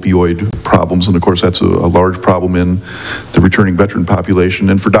opioid problems? And of course, that's a large problem in the returning veteran population.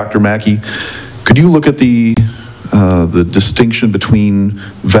 And for Dr. Mackey, could you look at the distinction between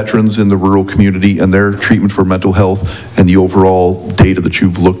veterans in the rural community and their treatment for mental health and the overall data that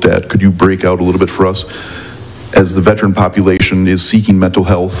you've looked at? Could you break out a little bit for us? As the veteran population is seeking mental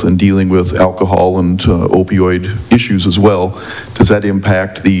health and dealing with alcohol and opioid issues as well, does that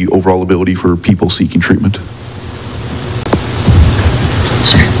impact the overall ability for people seeking treatment?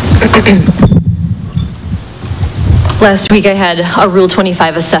 Last week I had a Rule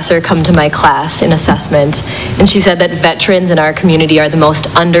 25 assessor come to my class in assessment, and she said that veterans in our community are the most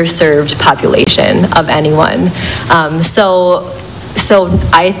underserved population of anyone. So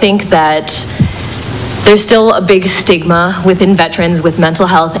I think that there's still a big stigma within veterans with mental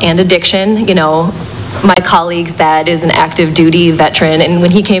health and addiction. My colleague that is an active duty veteran, and when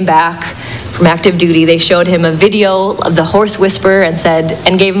he came back from active duty, they showed him a video of the horse whisperer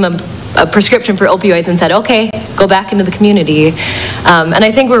and gave him a prescription for opioids and said, okay, go back into the community. And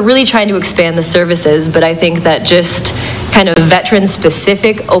I think we're really trying to expand the services, but I think that just kind of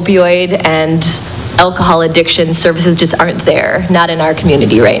veteran-specific opioid and alcohol addiction services just aren't there, not in our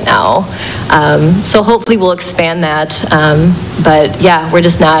community right now. So hopefully we'll expand that, but yeah,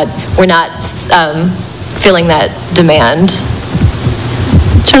 we're not filling that demand.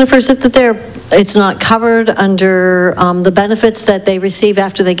 Jennifer, is it that it's not covered under the benefits that they receive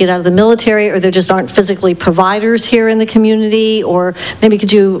after they get out of the military, or there just aren't physically providers here in the community? Or maybe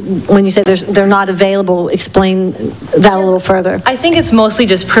could you, when you say they're not available, explain that a little further? I think it's mostly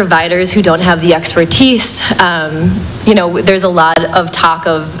just providers who don't have the expertise. You know, there's a lot of talk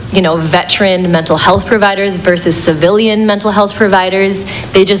of, you know, veteran mental health providers versus civilian mental health providers.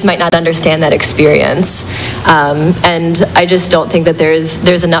 They just might not understand that experience. And I just don't think that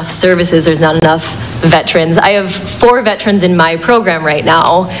there's enough services, there's not enough veterans. I have 4 veterans in my program right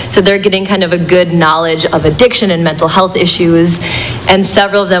now, so they're getting kind of a good knowledge of addiction and mental health issues, and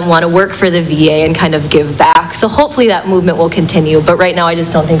several of them want to work for the VA and kind of give back. So hopefully that movement will continue, but right now I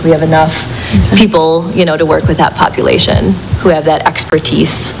just don't think we have enough people, you know, to work with that population who have that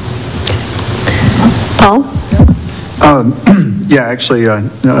expertise. Paul? Yeah, actually,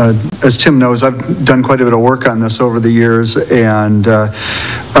 as Tim knows, I've done quite a bit of work on this over the years, and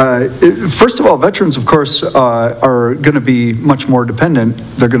first of all, veterans, of course, are going to be much more dependent.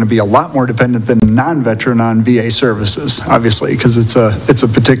 They're going to be a lot more dependent than non-veteran on VA services, obviously, because it's a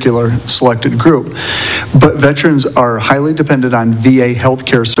particular selected group. But veterans are highly dependent on VA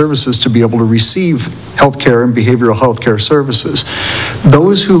healthcare services to be able to receive healthcare and behavioral healthcare services.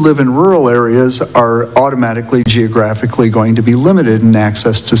 Those who live in rural areas are automatically geographically going to be limited in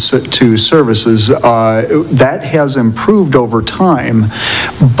access to services. That has improved over time,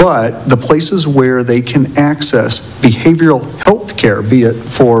 but the places where they can access behavioral health care, be it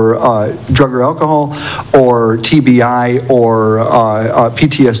for drug or alcohol, or TBI, or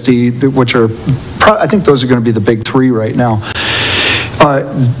PTSD, which are, I think those are going to be the big 3 right now.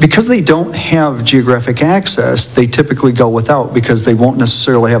 Because they don't have geographic access, they typically go without, because they won't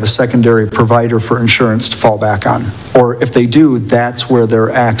necessarily have a secondary provider for insurance to fall back on. Or if they do, that's where they're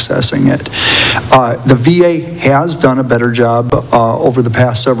accessing it. The VA has done a better job over the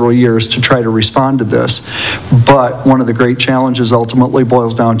past several years to try to respond to this. But one of the great challenges ultimately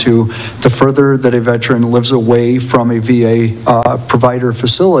boils down to the further that a veteran lives away from a VA provider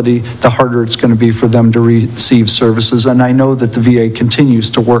facility, the harder it's going to be for them to receive services. And I know that the VA continues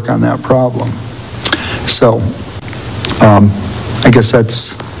to work on that problem. So I guess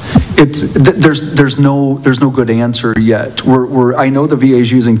there's no good answer yet. I know the VA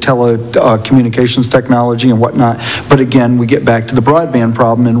is using telecommunications technology and whatnot, but again, we get back to the broadband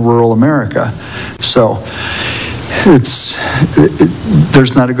problem in rural America. So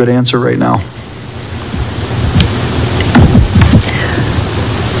there's not a good answer right now.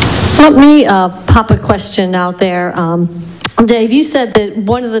 Let me pop a question out there. Dave, you said that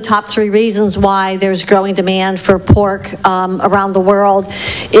one of the top 3 reasons why there's growing demand for pork around the world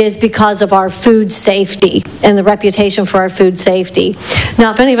is because of our food safety and the reputation for our food safety.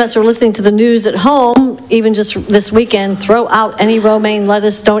 Now, if any of us are listening to the news at home, even just this weekend, throw out any romaine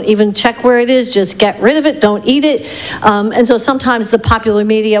lettuce, don't even check where it is, just get rid of it, don't eat it. And so sometimes the popular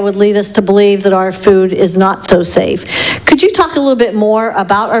media would lead us to believe that our food is not so safe. Could you talk a little bit more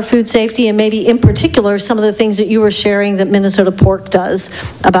about our food safety, and maybe in particular some of the things that you were sharing that Minnesota Pork does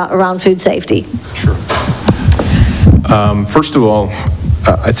around food safety? Sure. First of all,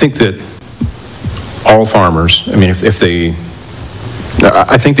 I think that all farmers, I mean, I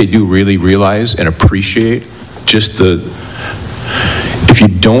think they do really realize and appreciate just if you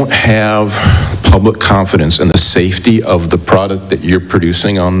don't have public confidence in the safety of the product that you're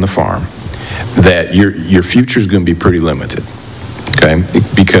producing on the farm, that your future is going to be pretty limited, okay?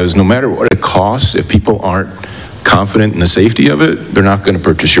 Because no matter what it costs, if people aren't confident in the safety of it, they're not going to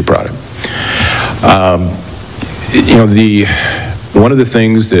purchase your product. You know, one of the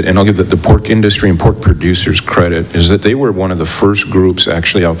things that, and I'll give the pork industry and pork producers credit, is that they were one of the first groups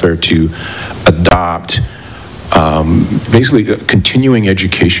actually out there to adopt basically continuing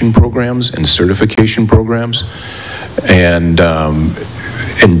education programs and certification programs, and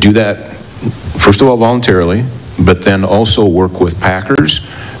do that, first of all, voluntarily, but then also work with packers,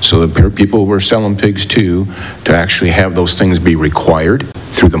 so that people who are selling pigs to actually have those things be required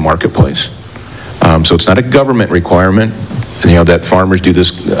through the marketplace. So it's not a government requirement, you know, that farmers do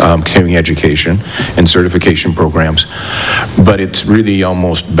this continuing education and certification programs, but it's really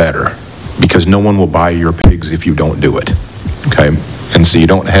almost better, because no one will buy your pigs if you don't do it, okay? And so you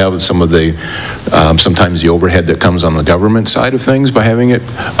don't have some of the, sometimes the overhead that comes on the government side of things by having it,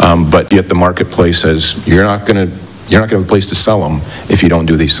 but yet the marketplace says you're not going to have a place to sell them if you don't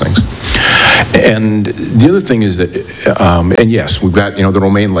do these things. And the other thing is that, and yes, we've got, the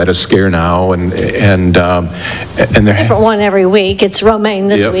romaine lettuce scare now, and they're Different one every week. It's romaine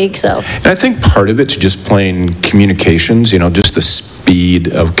this Yep. week, so. And I think part of it's just plain communications, just the speed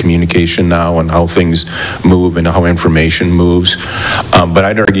of communication now and how things move and how information moves. But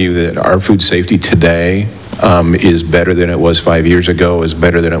I'd argue that our food safety today is better than it was 5 years ago, is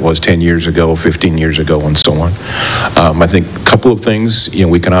better than it was 10 years ago, 15 years ago, and so on. I think a couple of things,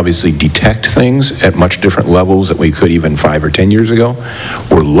 we can obviously detect things at much different levels than we could even 5 or 10 years ago.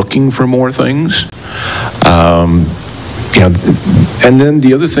 We're looking for more things. And then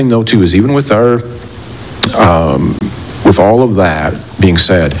the other thing though too is even with with all of that being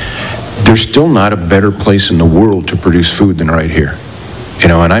said, there's still not a better place in the world to produce food than right here.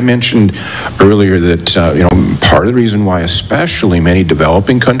 And I mentioned earlier that, part of the reason why especially many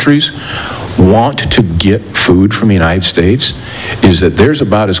developing countries want to get food from the United States is that there's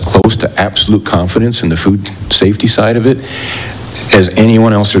about as close to absolute confidence in the food safety side of it as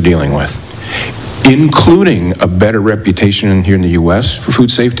anyone else they're dealing with, including a better reputation here in the U.S. for food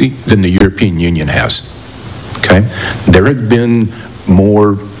safety than the European Union has. Okay? There have been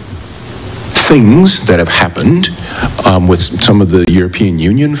more things that have happened with some of the European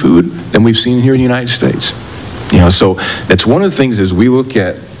Union food than we've seen here in the United States. So that's one of the things as we look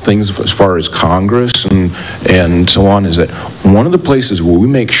at things as far as Congress and so on, is that one of the places where we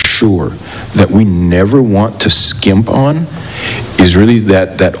make sure that we never want to skimp on is really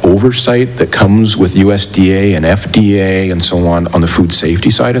that oversight that comes with USDA and FDA and so on the food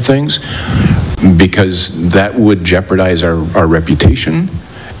safety side of things, because that would jeopardize our reputation,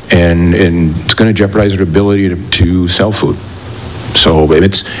 and it's going to jeopardize our ability to sell food. So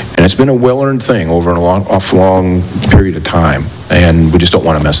it's been a well-earned thing over an awful long period of time, and we just don't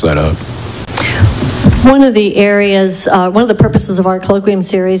want to mess that up. One of the areas, one of the purposes of our Colloquium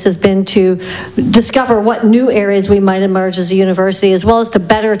series has been to discover what new areas we might emerge as a university, as well as to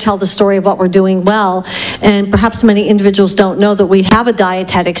better tell the story of what we're doing well. And perhaps many individuals don't know that we have a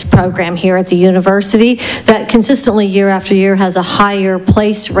dietetics program here at the university that consistently year after year has a higher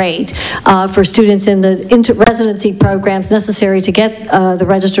place rate for students in the residency programs necessary to get the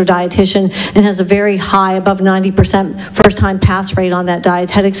registered dietitian, and has a very high, above 90% first-time pass rate on that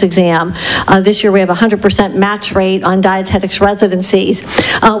dietetics exam. This year we have a 100% match rate on dietetics residencies.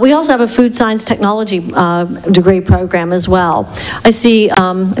 We also have a food science technology degree program as well. I see,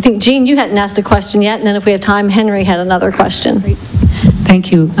 I think, Jean, you hadn't asked a question yet, and then if we have time, Henry had another question.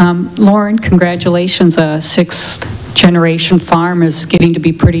 Thank you. Lauren, congratulations. A sixth-generation farm is getting to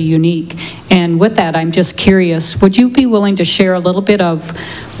be pretty unique. And with that, I'm just curious, would you be willing to share a little bit of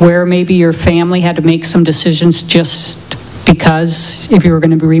where maybe your family had to make some decisions just because if you were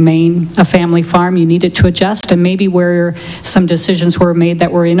going to remain a family farm, you needed to adjust, and maybe where some decisions were made that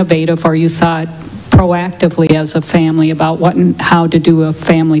were innovative, or you thought proactively as a family about what and how to do a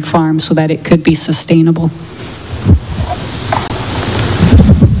family farm so that it could be sustainable?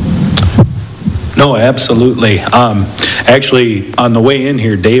 No, absolutely. Actually, on the way in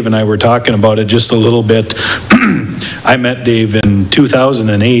here, Dave and I were talking about it just a little bit. I met Dave in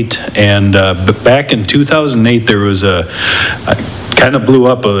 2008, and back in 2008, there was kind of blew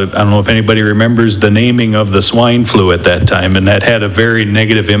up, I don't know if anybody remembers the naming of the swine flu at that time, and that had a very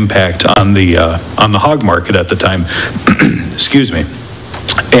negative impact on the hog market at the time. Excuse me.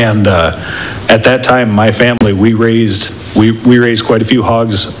 And at that time, my family, we raised quite a few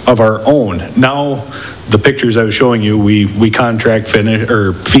hogs of our own. Now, the pictures I was showing you, we contract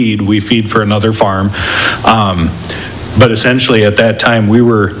feed. We feed for another farm. But essentially, at that time, we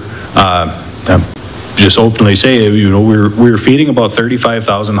were just openly say, we were feeding about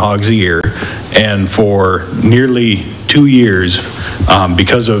 35,000 hogs a year, and for nearly 2 years,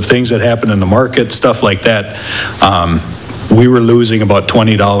 because of things that happened in the market, stuff like that, we were losing about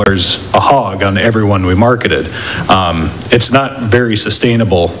 $20 a hog on everyone we marketed. It's not very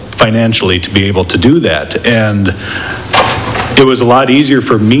sustainable financially to be able to do that. And it was a lot easier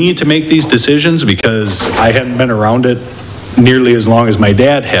for me to make these decisions because I hadn't been around it nearly as long as my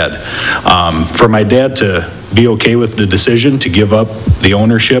dad had. For my dad to be okay with the decision to give up the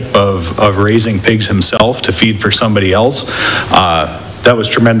ownership of raising pigs himself to feed for somebody else, that was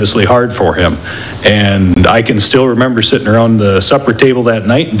tremendously hard for him. And I can still remember sitting around the supper table that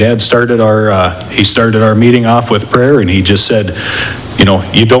night, and Dad started our meeting off with prayer, and he just said,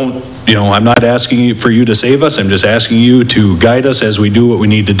 I'm not asking you for you to save us, I'm just asking you to guide us as we do what we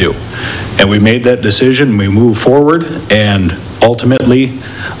need to do. And we made that decision, we moved forward, and ultimately,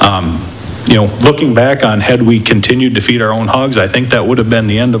 you know, looking back on, had we continued to feed our own hogs, I think that would have been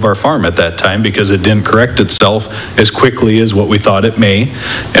the end of our farm at that time, because it didn't correct itself as quickly as what we thought it may.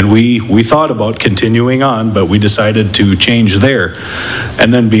 And we thought about continuing on, but we decided to change there.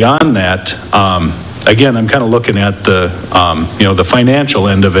 And then beyond that, again, I'm kind of looking at the, you know, the financial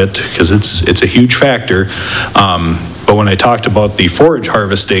end of it, because it's a huge factor. But when I talked about the forage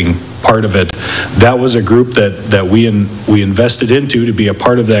harvesting part of it, that was a group that we invested into to be a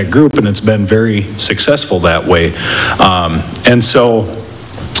part of that group, and it's been very successful that way. And so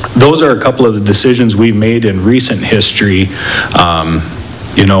those are a couple of the decisions we've made in recent history,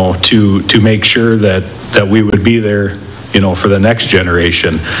 you know, to make sure that we would be there, you know, for the next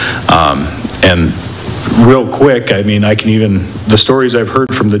generation. And real quick, I mean, I can even, the stories I've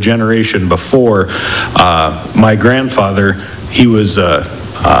heard from the generation before, my grandfather, he was,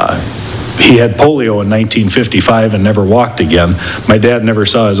 he had polio in 1955 and never walked again. My dad never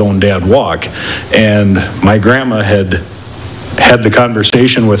saw his own dad walk. And my grandma had the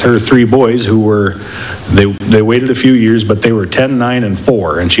conversation with her 3 boys who were, they waited a few years, but they were 10, 9, and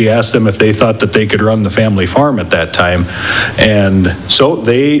 4. And she asked them if they thought that they could run the family farm at that time. And so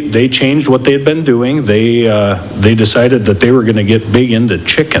they changed what they had been doing. They decided that they were going to get big into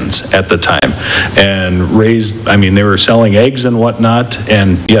chickens at the time and raised, I mean, they were selling eggs and whatnot.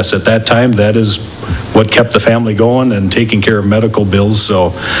 And yes, at that time, that is what kept the family going and taking care of medical bills. So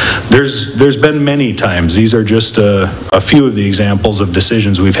there's been many times. These are just a few of the examples of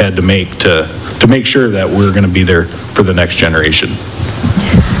decisions we've had to make to make sure that we're going to be there for the next generation.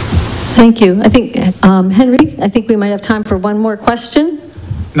 Thank you. I think, Henry, I think we might have time for one more question.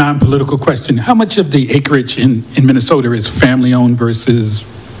 Non-political question. How much of the acreage in Minnesota is family-owned versus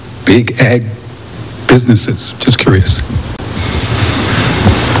big ag businesses? Just curious.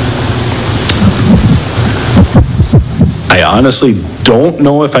 I honestly don't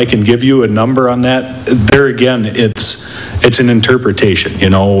know if I can give you a number on that. There again, it's an interpretation. You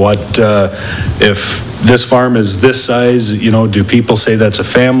know, what if this farm is this size, you know, do people say that's a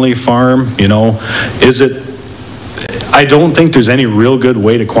family farm? You know, is it? I don't think there's any real good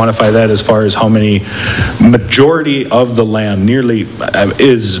way to quantify that as far as how many. Majority of the land nearly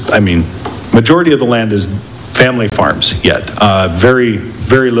is, I mean, majority of the land is family farms yet. Very,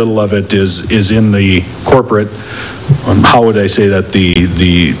 very little of it is in the corporate, how would I say that,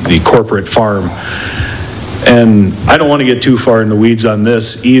 the corporate farm. And I don't want to get too far in the weeds on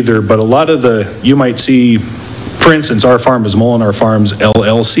this either, but a lot of you might see, for instance, our farm is Molinar Farms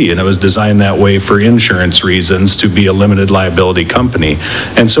LLC, and it was designed that way for insurance reasons to be a limited liability company.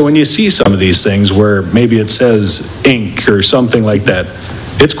 And so when you see some of these things where maybe it says Inc. or something like that,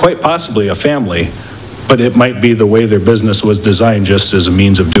 it's quite possibly a family, but it might be the way their business was designed just as a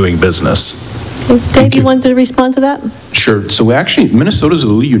means of doing business. Dave, you wanted to respond to that? Sure. So actually, Minnesota's a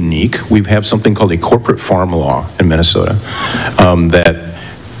little unique. We have something called a corporate farm law in Minnesota that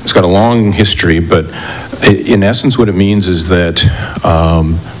it's got a long history, but in essence what it means is that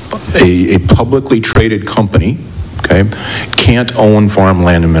a publicly traded company, okay, can't own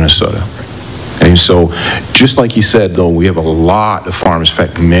farmland in Minnesota. And so just like you said, though, we have a lot of farms, in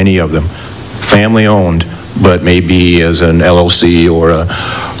fact, many of them, family owned, but maybe as an LLC or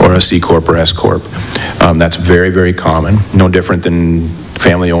a C Corp or S Corp. That's very, very common. No different than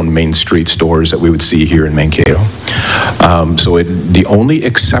family-owned Main Street stores that we would see here in Mankato. So the only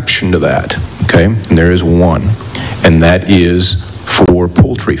exception to that, okay, and there is one, and that is for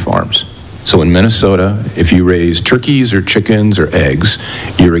poultry farms. So in Minnesota, if you raise turkeys or chickens or eggs,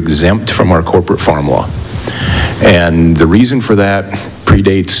 you're exempt from our corporate farm law. And the reason for that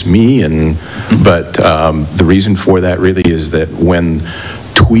predates me, but the reason for that really is that when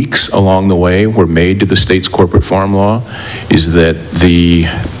tweaks along the way were made to the state's corporate farm law, is that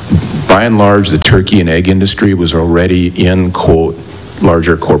by and large, the turkey and egg industry was already in, quote,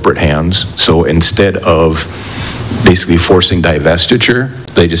 larger corporate hands. So instead of basically forcing divestiture,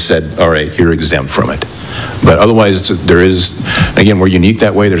 they just said, all right, you're exempt from it. But otherwise, there is, again, we're unique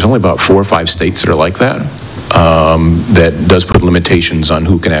that way. There's only about 4 or 5 states that are like that. That does put limitations on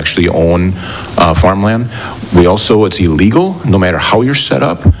who can actually own farmland. We also, it's illegal, no matter how you're set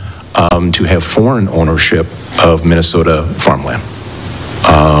up, to have foreign ownership of Minnesota farmland.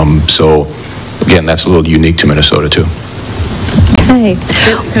 So, again, that's a little unique to Minnesota, too. Okay.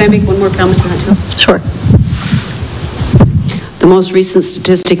 Can I make one more comment on that, too? Sure. The most recent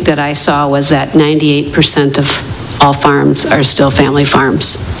statistic that I saw was that 98% of all farms are still family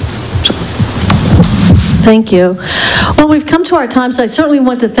farms. Thank you. Well, we've come to our time, so I certainly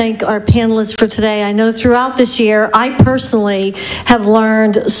want to thank our panelists for today. I know throughout this year, I personally have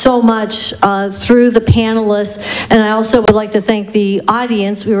learned so much through the panelists, and I also would like to thank the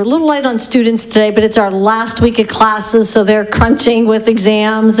audience. We were a little light on students today, but it's our last week of classes, so they're crunching with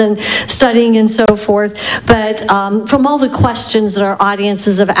exams and studying and so forth. But from all the questions that our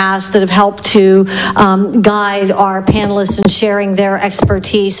audiences have asked that have helped to guide our panelists in sharing their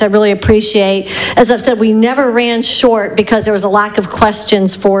expertise, I really appreciate. As I've said, we never ran short because there was a lack of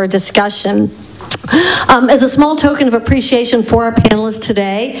questions for discussion. As a small token of appreciation for our panelists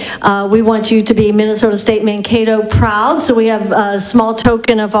today, we want you to be Minnesota State Mankato proud, so we have a small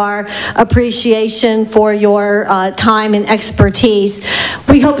token of our appreciation for your time and expertise.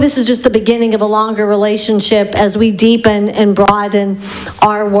 We hope this is just the beginning of a longer relationship as we deepen and broaden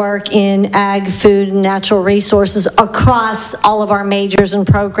our work in ag, food, and natural resources across all of our majors and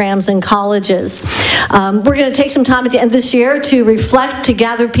programs and colleges. We're going to take some time at the end of this year to reflect, to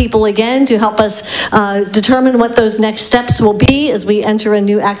gather people again, to help us determine what those next steps will be as we enter a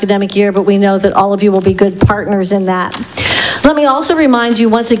new academic year, but we know that all of you will be good partners in that. Let me also remind you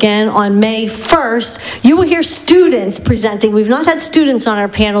once again, on May 1st, you will hear students presenting. We've not had students on our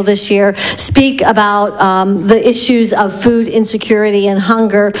panel this year speak about the issues of food insecurity and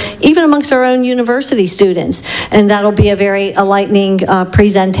hunger, even amongst our own university students, and that'll be a very enlightening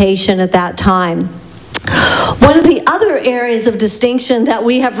presentation at that time. One of the other areas of distinction that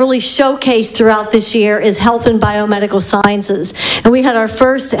we have really showcased throughout this year is health and biomedical sciences. And we had our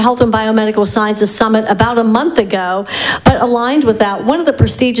first Health and Biomedical Sciences Summit about a month ago, but aligned with that, one of the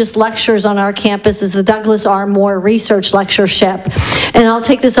prestigious lectures on our campus is the Douglas R. Moore Research Lectureship. And I'll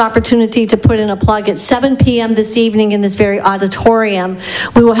take this opportunity to put in a plug. At 7 p.m. this evening in this very auditorium,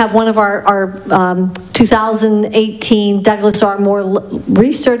 we will have one of our 2018 Douglas R. Moore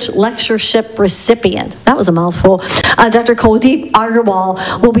Research Lectureship recipient. That was a mouthful. Dr. Kuldeep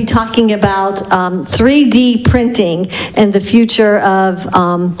Agarwal will be talking about 3D printing and the future of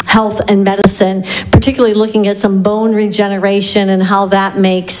health and medicine, particularly looking at some bone regeneration and how that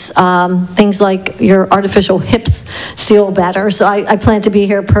makes things like your artificial hips seal better. So I plan to be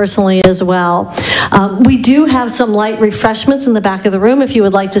here personally as well. We do have some light refreshments in the back of the room if you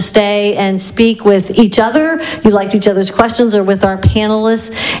would like to stay and speak with each other, you liked each other's questions, or with our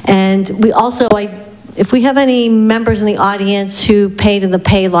panelists. And we also, if we have any members in the audience who paid in the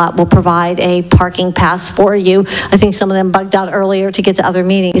pay lot, we'll provide a parking pass for you. I think some of them bugged out earlier to get to other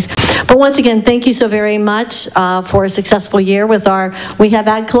meetings. But once again, thank you so very much for a successful year with our We Have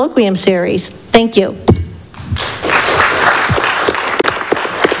Ag Colloquium series. Thank you.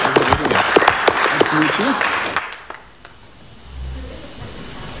 Nice to meet you.